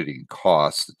 liquidity, and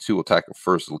cost. The two we'll tackle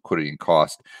first, liquidity and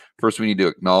cost. First, we need to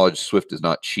acknowledge SWIFT is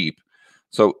not cheap.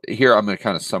 So here I'm going to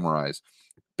kind of summarize.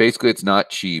 Basically, it's not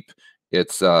cheap.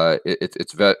 It's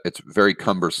very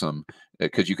cumbersome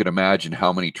because you could imagine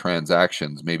how many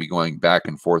transactions may be going back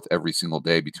and forth every single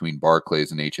day between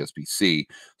Barclays and HSBC.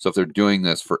 So if they're doing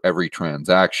this for every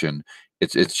transaction,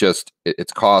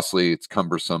 it's costly, it's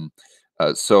cumbersome.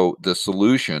 So the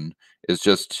solution is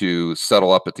just to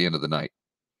settle up at the end of the night.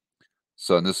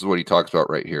 So, and this is what he talks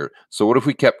about right here. So what if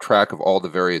we kept track of all the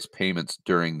various payments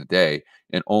during the day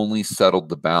and only settled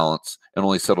the balance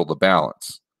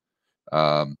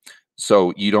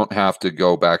so you don't have to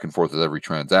go back and forth with every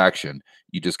transaction.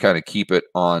 You just kind of keep it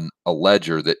on a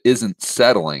ledger that isn't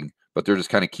settling, but they're just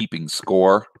kind of keeping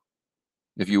score,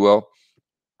 if you will.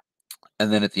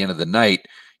 And then at the end of the night,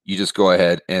 you just go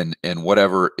ahead and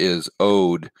whatever is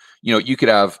owed, you could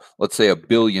have, let's say, $1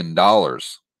 billion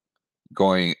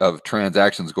of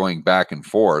transactions going back and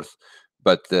forth,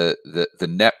 but the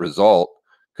net result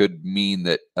could mean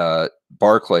that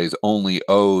Barclays only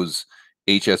owes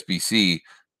HSBC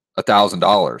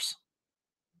 $1,000,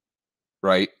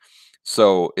 right?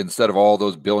 So instead of all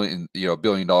those $1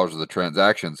 billion of the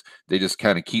transactions, they just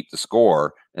kind of keep the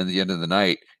score, and at the end of the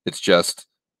night, it's just,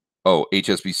 oh,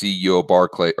 HSBC, you owe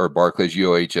Barclays, or Barclays,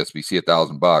 you owe HSBC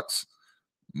 $1,000.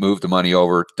 Move the money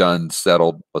over, done,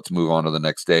 settled. Let's move on to the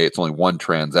next day. It's only one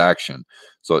transaction,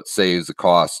 so it saves the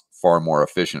cost, far more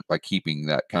efficient by keeping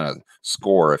that kind of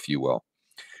score, if you will.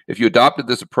 If you adopted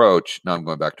this approach, now I'm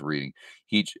going back to reading.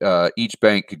 Each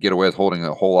bank could get away with holding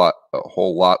a whole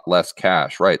lot less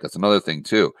cash. Right, that's another thing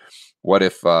too. What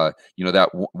if that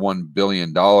 $1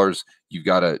 billion, you've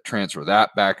got to transfer that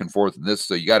back and forth, and this,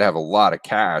 so you got to have a lot of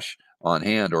cash on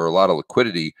hand or a lot of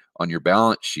liquidity on your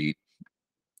balance sheet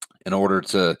in order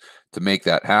to make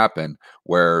that happen.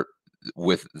 Where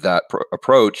with that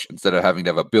approach, instead of having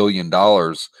to have $1 billion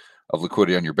of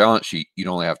liquidity on your balance sheet, you'd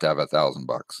only have to have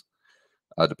 $1,000.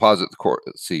 Deposit the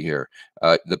see here.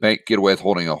 The bank get away with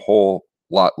holding a whole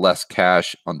lot less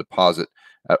cash on deposit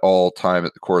at all time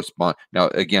at the correspond. Now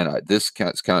again, this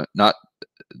kind of not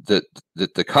that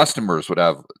the customers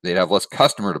they'd have less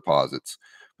customer deposits,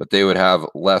 but they would have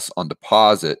less on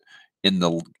deposit in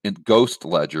ghost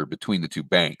ledger between the two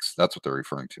banks. That's what they're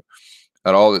referring to.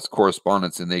 At all its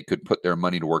correspondence, and they could put their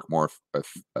money to work more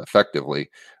effectively,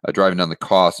 driving down the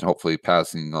cost and hopefully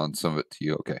passing on some of it to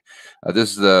you. Okay, this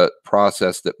is the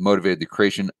process that motivated the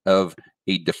creation of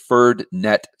a deferred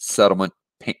net settlement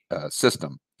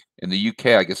system. In the UK,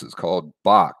 I guess it's called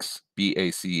BACS,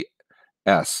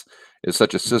 B-A-C-S. Is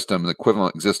such a system. The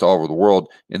equivalent exists all over the world.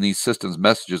 In these systems,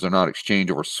 messages are not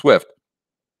exchanged over SWIFT.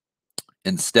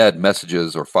 Instead,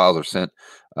 messages or files are sent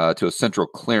to a central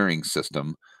clearing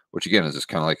system, which again is just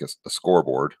kind of like a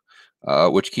scoreboard,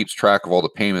 which keeps track of all the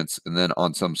payments and then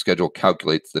on some schedule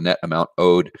calculates the net amount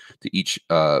owed to each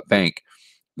bank.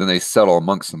 Then they settle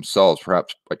amongst themselves,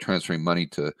 perhaps by transferring money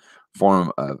to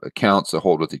form accounts to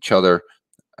hold with each other.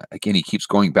 Again, he keeps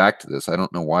going back to this. I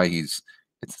don't know why it's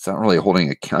not really holding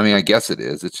account. I mean, I guess it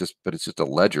is. But it's just a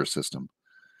ledger system.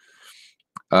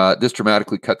 This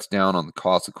dramatically cuts down on the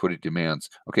cost liquidity demands.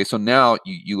 Okay, so now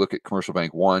you look at Commercial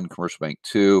Bank 1, Commercial Bank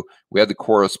 2. We had the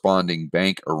corresponding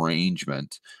bank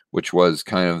arrangement, which was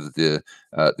kind of the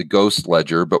ghost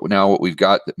ledger. But now what we've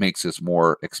got that makes this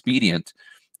more expedient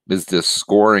is this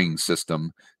scoring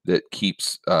system that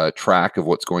keeps track of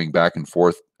what's going back and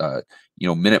forth,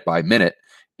 minute by minute,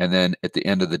 and then at the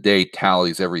end of the day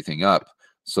tallies everything up.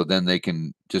 So then they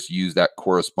can just use that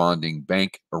corresponding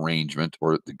bank arrangement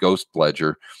or the ghost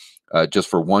ledger just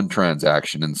for one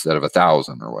transaction instead of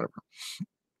 1,000 or whatever.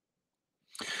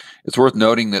 It's worth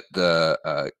noting that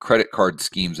the credit card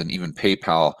schemes and even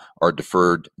PayPal are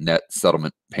deferred net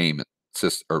settlement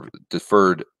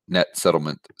deferred net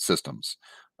settlement systems.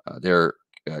 They're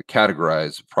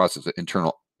categorized process of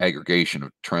internal aggregation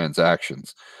of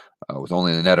transactions with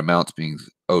only the net amounts being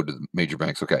owed to the major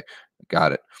banks. Okay,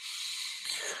 got it.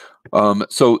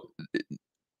 So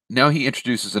now he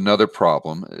introduces another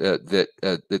problem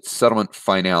that's settlement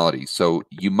finality. So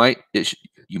you might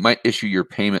issue your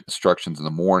payment instructions in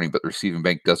the morning, but the receiving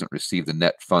bank doesn't receive the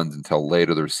net funds until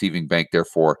later. The receiving bank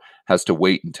therefore has to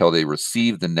wait until they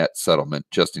receive the net settlement,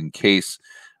 just in case.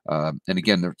 And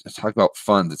again, they're talking about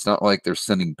funds. It's not like they're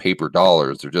sending paper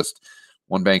dollars. They're just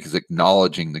one bank is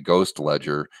acknowledging the ghost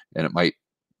ledger, and it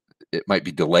might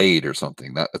be delayed or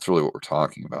something. That's really what we're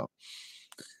talking about.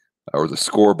 Or the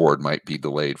scoreboard might be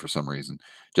delayed for some reason.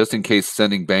 Just in case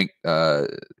sending bank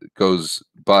goes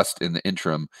bust in the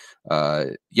interim.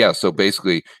 Yeah, so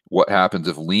basically what happens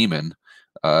if Lehman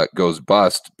goes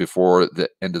bust before the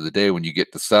end of the day when you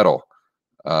get to settle?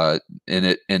 And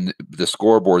the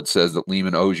scoreboard says that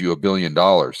Lehman owes you $1 billion.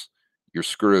 You're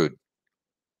screwed.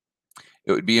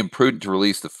 It would be imprudent to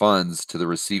release the funds to the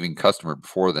receiving customer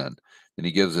before then. Then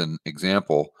he gives an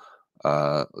example.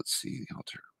 Let's see.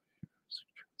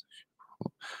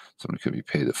 Someone could be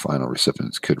paid. The final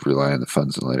recipients could rely on the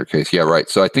funds in a later case. Yeah, right.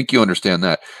 So I think you understand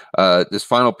that. This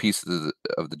final piece of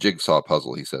the jigsaw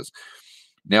puzzle, he says,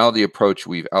 now the approach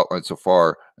we've outlined so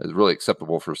far is really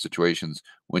acceptable for situations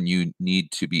when you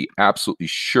need to be absolutely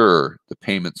sure the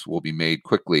payments will be made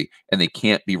quickly and they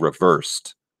can't be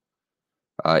reversed.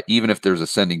 Even if there's a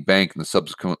sending bank and the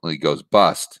subsequently goes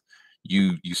bust,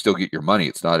 you still get your money.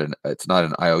 It's not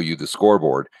an IOU, the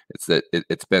scoreboard. It's that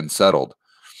it's been settled.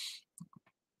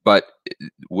 But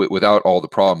without all the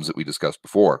problems that we discussed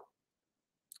before.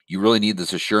 You really need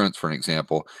this assurance, for an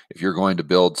example. If you're going to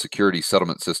build security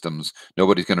settlement systems,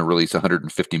 nobody's going to release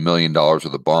 $150 million worth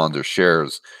of bonds or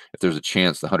shares if there's a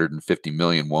chance the $150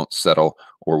 million won't settle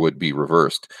or would be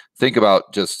reversed. Think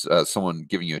about just someone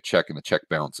giving you a check and the check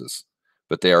bounces,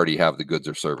 but they already have the goods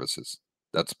or services.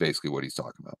 That's basically what he's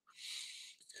talking about.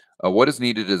 What is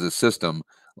needed is a system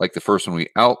like the first one we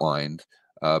outlined,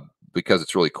 because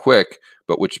it's really quick,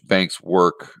 but which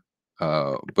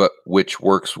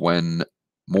works when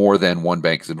more than one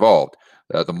bank is involved.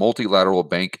 The multilateral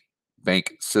bank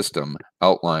system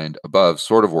outlined above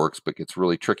sort of works, but gets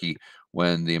really tricky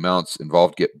when the amounts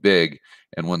involved get big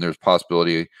and when there's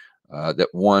possibility that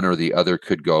one or the other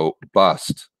could go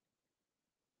bust.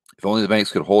 If only the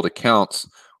banks could hold accounts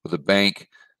with a bank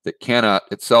that cannot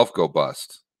itself go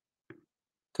bust.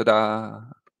 Ta-da!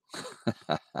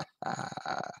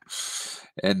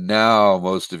 And now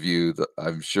most of you,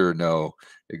 I'm sure, know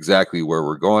exactly where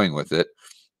we're going with it.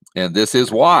 And this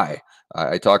is why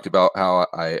I talked about how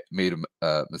I made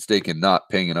a mistake in not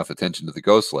paying enough attention to the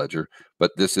ghost ledger,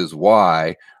 but this is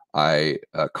why I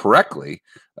correctly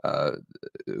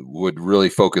would really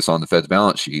focus on the Fed's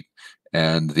balance sheet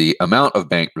and the amount of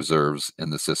bank reserves in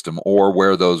the system, or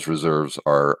where those reserves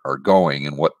are going,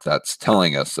 and what that's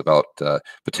telling us about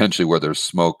potentially where there's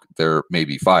smoke, there may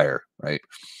be fire, right?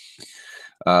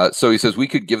 So he says we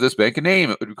could give this bank a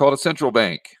name. It would be called a central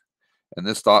bank. And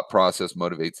this thought process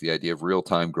motivates the idea of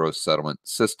real-time gross settlement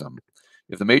system.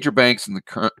 If the major banks in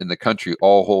the country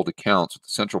all hold accounts with the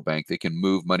central bank, they can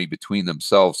move money between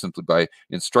themselves simply by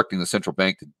instructing the central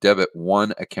bank to debit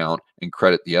one account and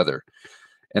credit the other.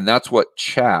 And that's what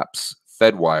CHAPS,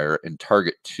 Fedwire, and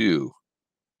Target 2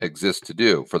 exist to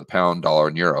do for the pound, dollar,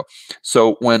 and euro.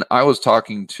 So when I was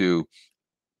talking to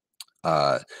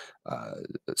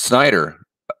Snyder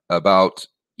about,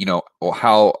 well,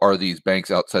 how are these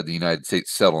banks outside the United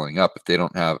States settling up if they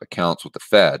don't have accounts with the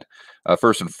Fed?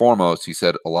 First and foremost, he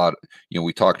said a lot,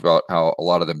 we talked about how a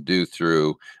lot of them do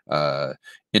through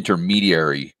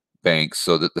intermediary banks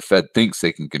so that the Fed thinks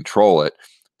they can control it.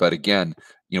 But again,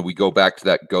 we go back to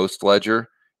that ghost ledger,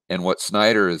 and what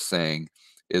Snyder is saying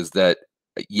is that,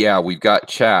 yeah, we've got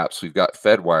CHAPS, we've got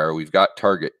Fedwire, we've got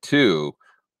Target 2,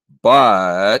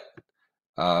 but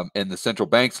and the central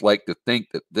banks like to think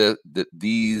that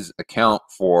these account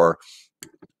for,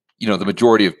 the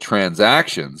majority of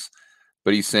transactions,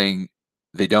 but he's saying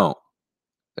they don't.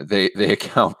 They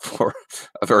account for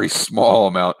a very small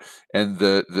amount, and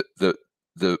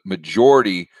the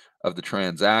majority of the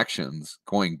transactions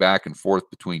going back and forth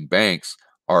between banks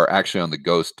are actually on the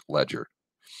ghost ledger.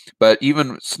 But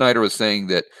even Snyder was saying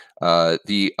that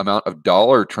the amount of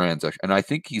dollar transaction, and I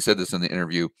think he said this in the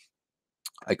interview,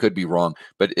 I could be wrong,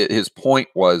 but his point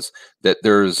was that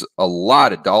there's a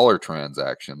lot of dollar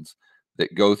transactions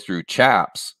that go through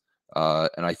CHAPS,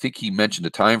 and I think he mentioned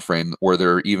a time frame where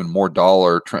there are even more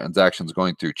dollar transactions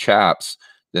going through CHAPS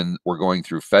than were going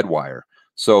through Fedwire.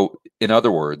 So, in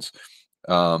other words,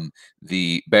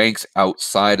 the banks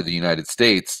outside of the United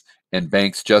States and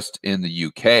banks just in the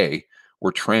UK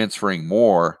were transferring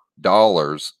more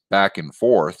dollars back and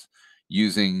forth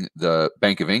using the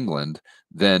Bank of England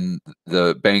than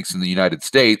the banks in the United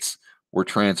States were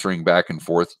transferring back and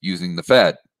forth using the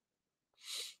Fed.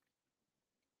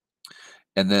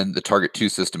 And then the Target 2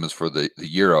 system is for the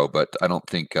euro, but I don't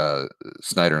think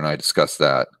Snyder and I discussed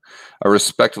that.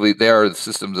 Respectively, they are the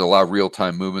systems that allow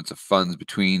real-time movements of funds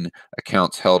between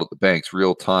accounts held at the banks.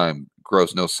 Real-time,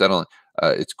 gross, no settling.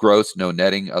 It's gross, no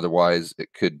netting. Otherwise,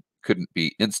 it could couldn't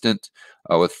be instant.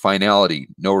 With finality,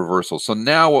 no reversal. So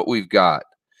now what we've got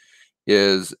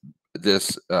is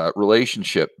this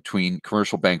relationship between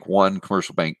commercial bank 1,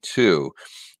 commercial bank 2.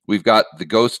 We've got the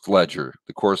ghost ledger,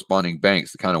 the corresponding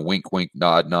banks, the kind of wink, wink,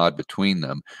 nod, nod between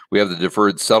them. We have the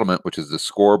deferred settlement, which is the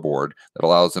scoreboard that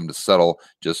allows them to settle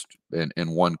just in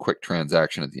one quick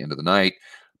transaction at the end of the night.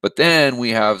 But then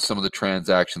we have some of the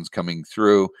transactions coming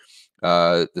through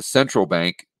the central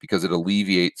bank, because it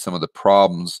alleviates some of the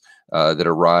problems that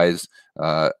arise,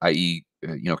 i.e.,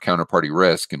 counterparty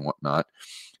risk and whatnot.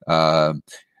 And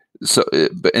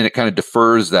it kind of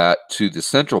defers that to the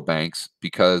central banks,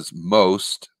 because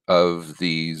most of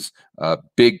these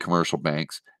big commercial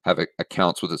banks have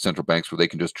accounts with the central banks where they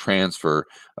can just transfer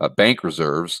bank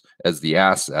reserves as the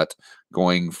asset,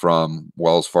 going from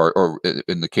Wells Fargo, or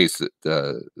in the case that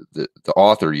the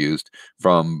author used,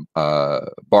 from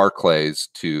Barclays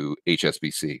to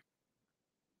HSBC.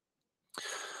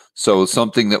 So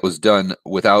something that was done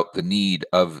without the need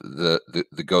of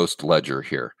the ghost ledger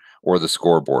here, or the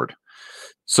scoreboard.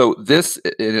 So this,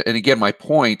 and again, my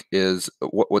point is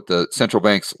what the central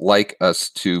banks like us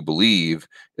to believe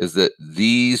is that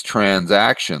these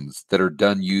transactions that are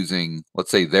done using,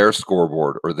 let's say, their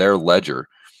scoreboard or their ledger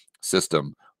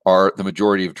system are the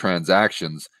majority of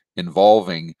transactions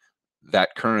involving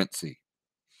that currency.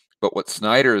 But what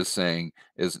Snyder is saying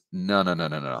is, no, no, no,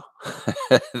 no,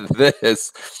 no.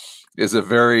 This is a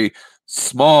very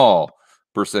small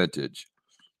percentage.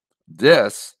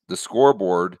 This, the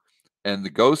scoreboard and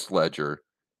the ghost ledger,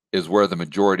 is where the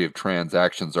majority of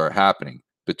transactions are happening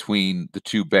between the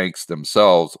two banks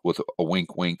themselves, with a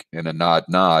wink, wink and a nod,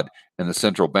 nod. And the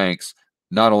central banks,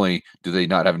 not only do they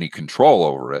not have any control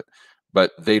over it,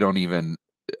 but they don't even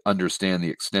understand the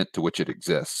extent to which it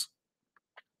exists.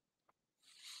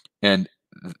 And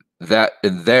that,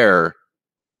 in there,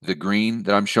 the green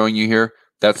that I'm showing you here,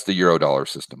 that's the Eurodollar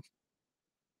system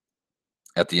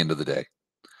at the end of the day,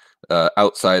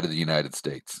 outside of the United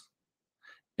States.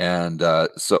 And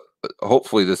so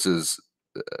hopefully this is,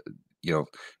 and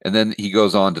then he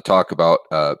goes on to talk about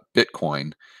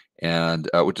Bitcoin, and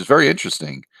which is very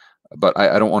interesting, but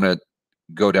I don't want to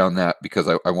go down that, because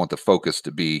I want the focus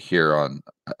to be here on,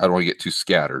 I don't want to get too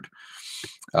scattered.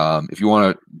 If you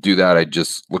want to do that, I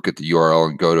just look at the URL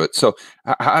and go to it. So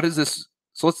how does this,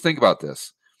 so let's think about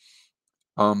this.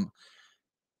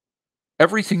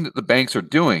 Everything that the banks are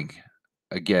doing,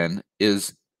 again,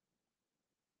 is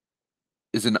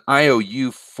an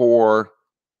IOU for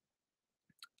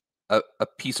a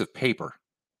piece of paper,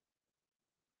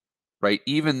 right?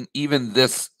 Even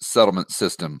this settlement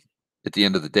system, at the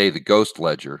end of the day, the ghost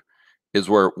ledger, is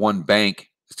where one bank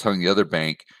is telling the other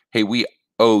bank, hey, we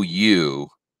owe you,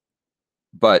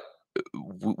 but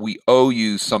we owe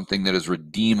you something that is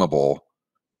redeemable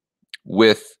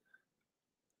with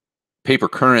paper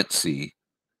currency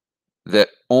that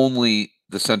only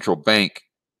the central bank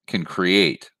can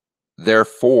create.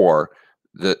 Therefore,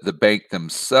 the bank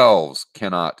themselves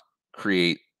cannot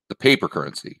create the paper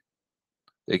currency.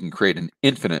 They can create an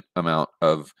infinite amount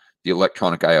of the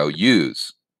electronic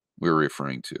IOUs we're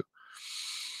referring to.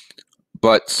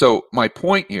 But so my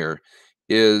point here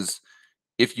is,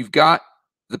 if you've got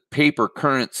the paper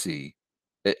currency,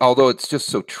 although it's just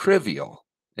so trivial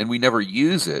and we never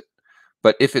use it,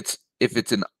 but if it's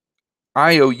an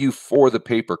IOU for the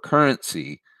paper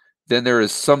currency, then there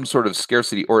is some sort of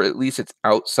scarcity, or at least it's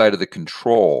outside of the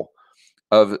control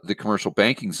of the commercial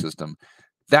banking system.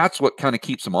 That's what kind of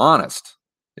keeps them honest,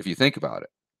 if you think about it.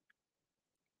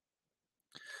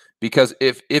 Because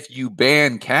if you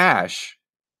ban cash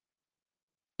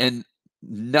and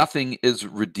nothing is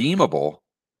redeemable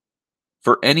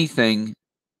for anything,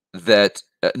 that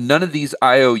none of these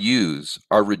IOUs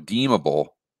are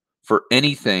redeemable for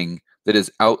anything that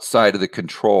is outside of the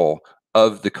control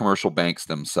of the commercial banks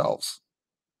themselves.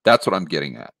 That's what I'm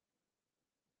getting at.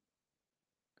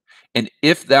 And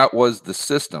if that was the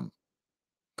system,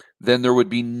 then there would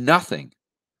be nothing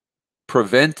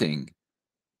preventing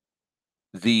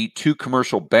the two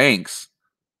commercial banks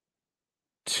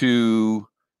to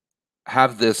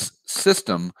have this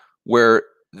system where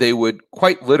they would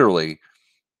quite literally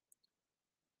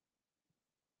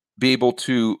be able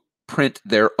to print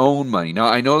their own money. Now,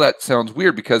 I know that sounds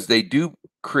weird, because they do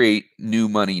create new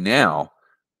money now,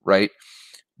 right?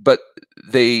 But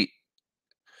they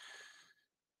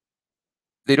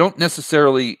don't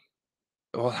necessarily,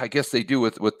 well, I guess they do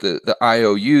with the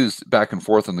IOUs back and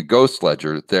forth on the ghost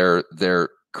ledger. They're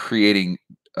creating,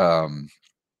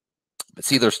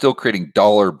 see, they're still creating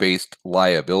dollar-based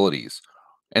liabilities.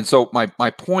 And so my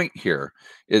point here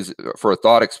is, for a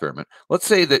thought experiment, let's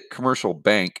say that commercial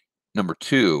bank number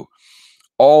 2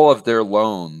 all of their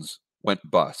loans went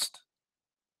bust.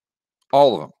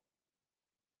 All of them.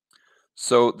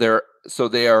 So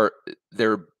they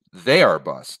are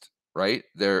bust, right?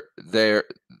 They're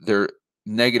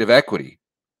negative equity.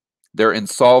 They're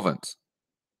insolvent.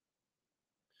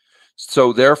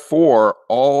 So therefore,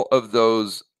 all of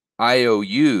those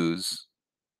IOUs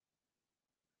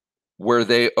where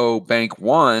they owe Bank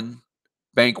One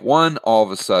all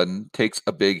of a sudden takes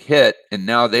a big hit, and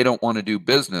now they don't want to do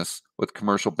business with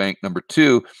commercial bank number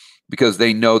 2 because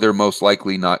they know they're most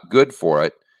likely not good for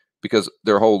it because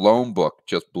their whole loan book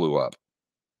just blew up.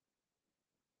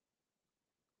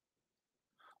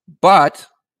 But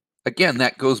again,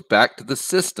 that goes back to the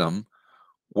system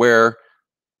where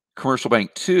commercial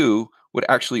bank 2 would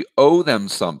actually owe them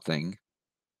something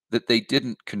that they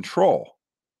didn't control.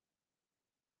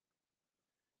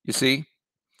 You see,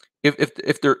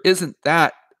 if there isn't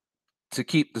that to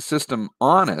keep the system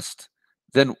honest,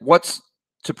 then what's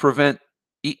to prevent,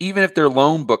 even if their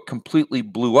loan book completely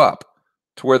blew up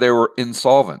to where they were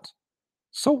insolvent,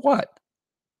 so what?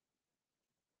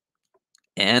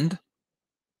 And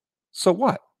so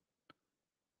what?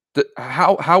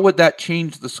 How would that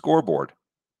change the scoreboard?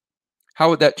 How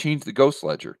would that change the ghost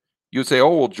ledger? You would say,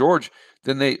 oh, well, George,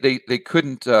 then they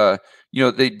couldn't,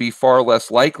 they'd be far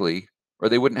less likely, or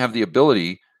they wouldn't have the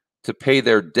ability to pay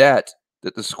their debt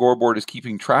that the scoreboard is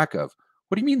keeping track of.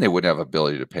 What do you mean they wouldn't have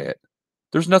ability to pay it?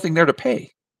 There's nothing there to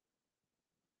pay.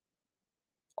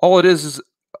 All it is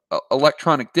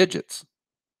electronic digits.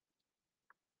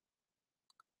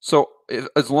 So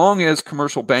as long as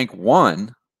commercial bank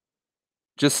 1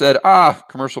 just said,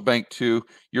 commercial bank 2,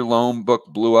 your loan book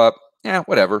blew up,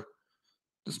 whatever.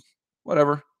 Just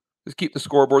whatever. Just keep the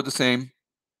scoreboard the same.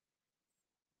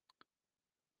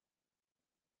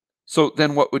 So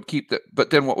then what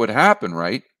would happen,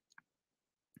 right,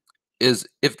 is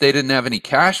if they didn't have any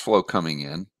cash flow coming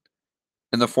in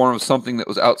the form of something that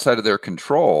was outside of their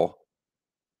control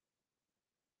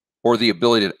or the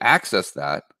ability to access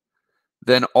that,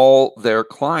 then all their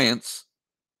clients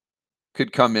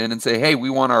could come in and say, hey, we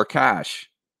want our cash,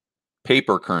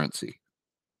 paper currency.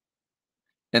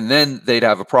 And then they'd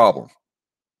have a problem,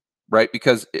 right?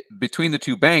 Because between the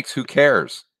two banks, who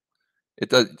cares? It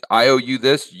does. I owe you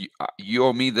this, you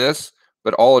owe me this,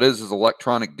 but all it is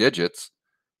electronic digits.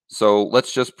 So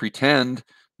let's just pretend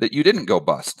that you didn't go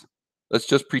bust. Let's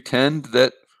just pretend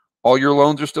that all your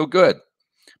loans are still good.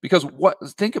 Because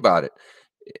think about it.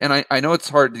 And I know it's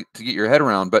hard to get your head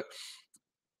around, but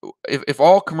if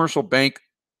all commercial bank,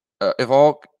 if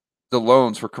all the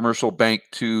loans for commercial bank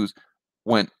 2s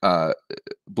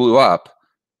blew up,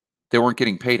 they weren't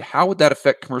getting paid, how would that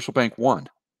affect commercial bank 1?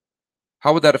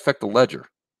 How would that affect the ledger?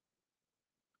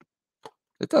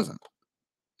 It doesn't.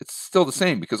 It's still the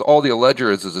same because all the ledger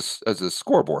is as a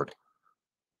scoreboard.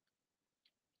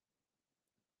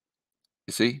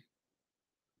 You see?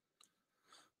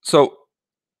 So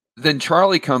then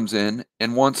Charlie comes in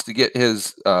and wants to get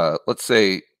his, let's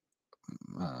say,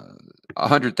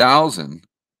 100,000,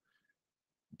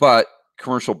 but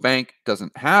commercial bank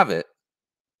doesn't have it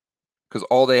because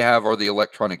all they have are the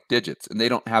electronic digits and they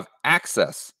don't have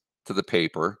access to the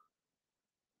paper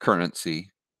currency,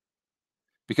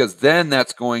 because then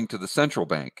that's going to the central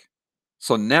bank.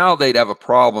 So now they'd have a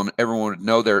problem. Everyone would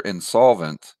know they're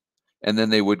insolvent, and then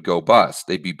they would go bust.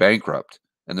 They'd be bankrupt,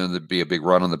 and then there'd be a big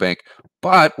run on the bank.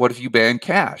 But what if you ban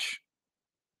cash?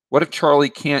 What if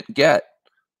Charlie can't get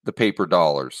the paper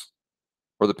dollars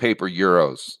or the paper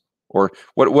euros? Or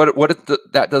what if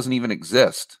that doesn't even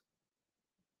exist?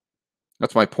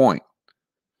 That's my point.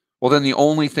 Well, then the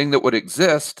only thing that would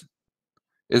exist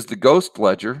is the ghost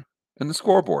ledger and the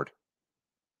scoreboard.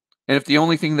 And if the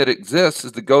only thing that exists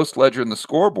is the ghost ledger and the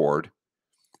scoreboard,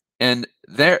 and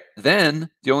then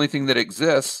the only thing that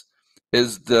exists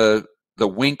is the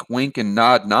wink wink and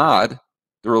nod nod,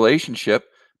 the relationship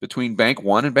between bank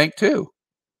 1 and bank 2.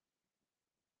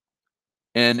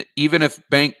 And even if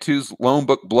bank 2's loan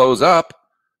book blows up,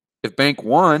 if bank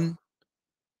 1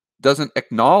 doesn't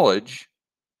acknowledge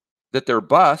that they're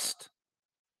bust,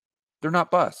 they're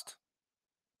not bust.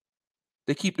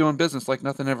 They keep doing business like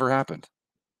nothing ever happened.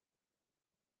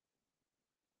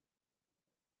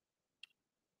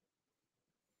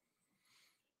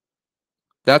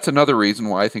 That's another reason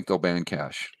why I think they'll ban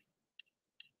cash.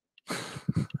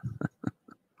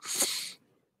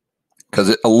 Because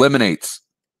it eliminates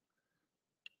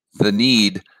the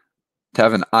need to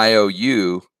have an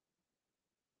IOU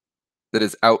that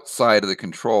is outside of the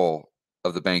control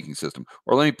of the banking system.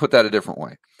 Or let me put that a different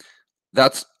way.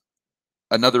 That's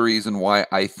another reason why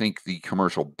I think the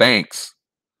commercial banks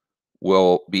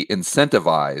will be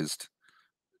incentivized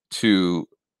to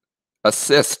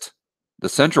assist the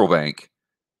central bank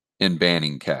in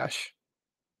banning cash.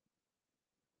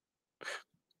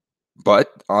 But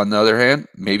on the other hand,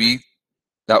 maybe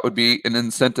that would be an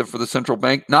incentive for the central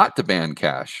bank not to ban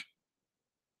cash.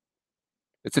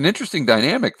 It's an interesting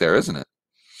dynamic there, isn't it?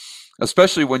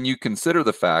 Especially when you consider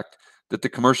the fact that the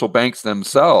commercial banks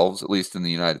themselves, at least in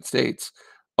the United States,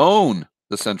 own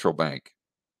the central bank.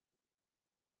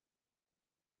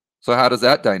 So how does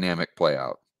that dynamic play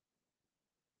out?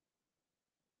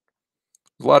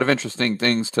 There's a lot of interesting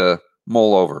things to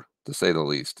mull over, to say the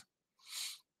least.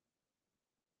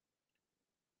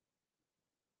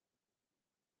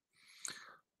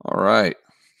 All right.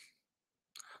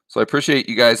 So I appreciate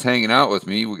you guys hanging out with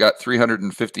me. We got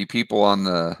 350 people on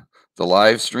the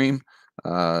live stream.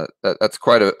 That's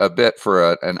quite a bit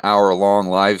for an hour-long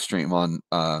live stream on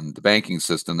the banking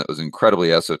system that was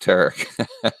incredibly esoteric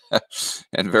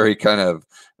and very kind of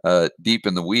deep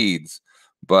in the weeds.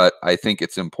 But I think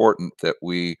it's important that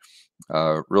we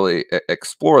really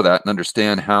explore that and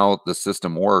understand how the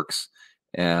system works.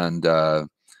 And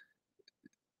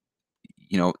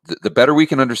you know, the better we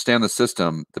can understand the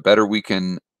system, the better we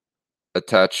can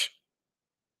attach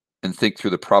and think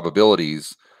through the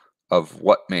probabilities of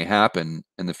what may happen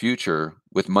in the future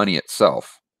with money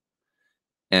itself.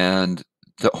 And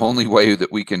the only way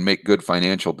that we can make good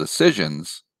financial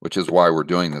decisions, which is why we're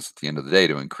doing this at the end of the day,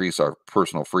 to increase our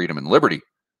personal freedom and liberty.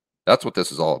 That's what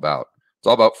this is all about. It's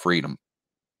all about freedom.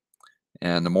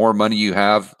 And the more money you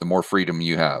have, the more freedom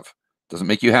you have. Doesn't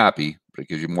make you happy, but it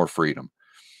gives you more freedom.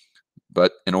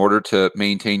 But in order to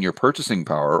maintain your purchasing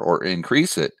power or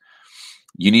increase it,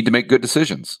 you need to make good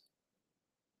decisions.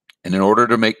 And in order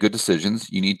to make good decisions,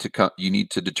 you need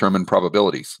to determine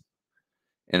probabilities.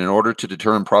 And in order to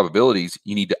determine probabilities,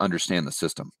 you need to understand the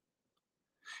system.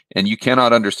 And you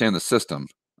cannot understand the system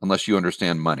unless you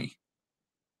understand money.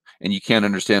 And you can't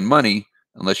understand money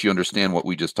unless you understand what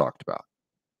we just talked about.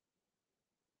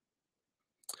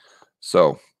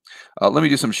 So let me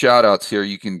do some shout outs here.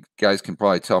 Guys can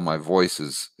probably tell my voice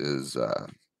is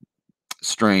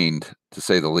strained, to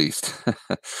say the least.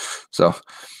 So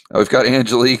we've got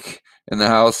Angelique in the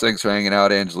house. Thanks for hanging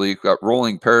out, Angelique. We've got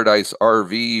Rolling Paradise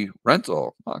RV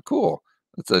Rental. Oh, cool.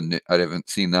 I haven't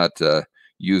seen that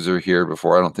user here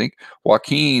before, I don't think.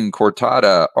 Joaquin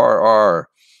Cortada, RR,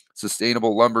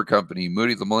 Sustainable Lumber Company,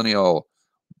 Moody the Millennial,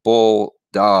 Bull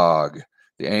Dog,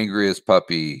 The Angriest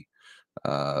Puppy,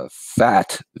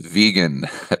 Fat Vegan,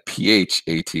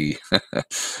 PHAT,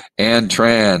 Ann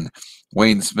Tran,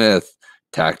 Wayne Smith,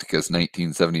 Tacticus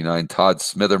 1979, Todd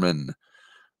Smitherman,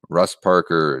 Russ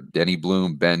Parker, Denny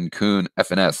Bloom, Ben Kuhn,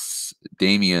 FNS,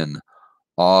 Damian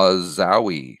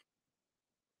Ozawi.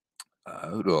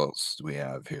 Who else do we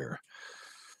have here?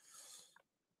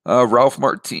 Ralph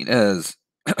Martinez,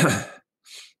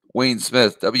 Wayne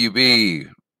Smith, WB,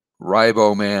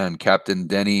 Ribo Man, Captain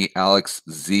Denny, Alex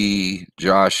Z,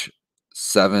 Josh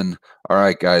 7. All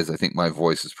right, guys, I think my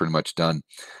voice is pretty much done.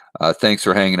 Thanks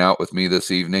for hanging out with me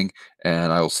this evening,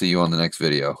 and I will see you on the next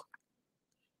video.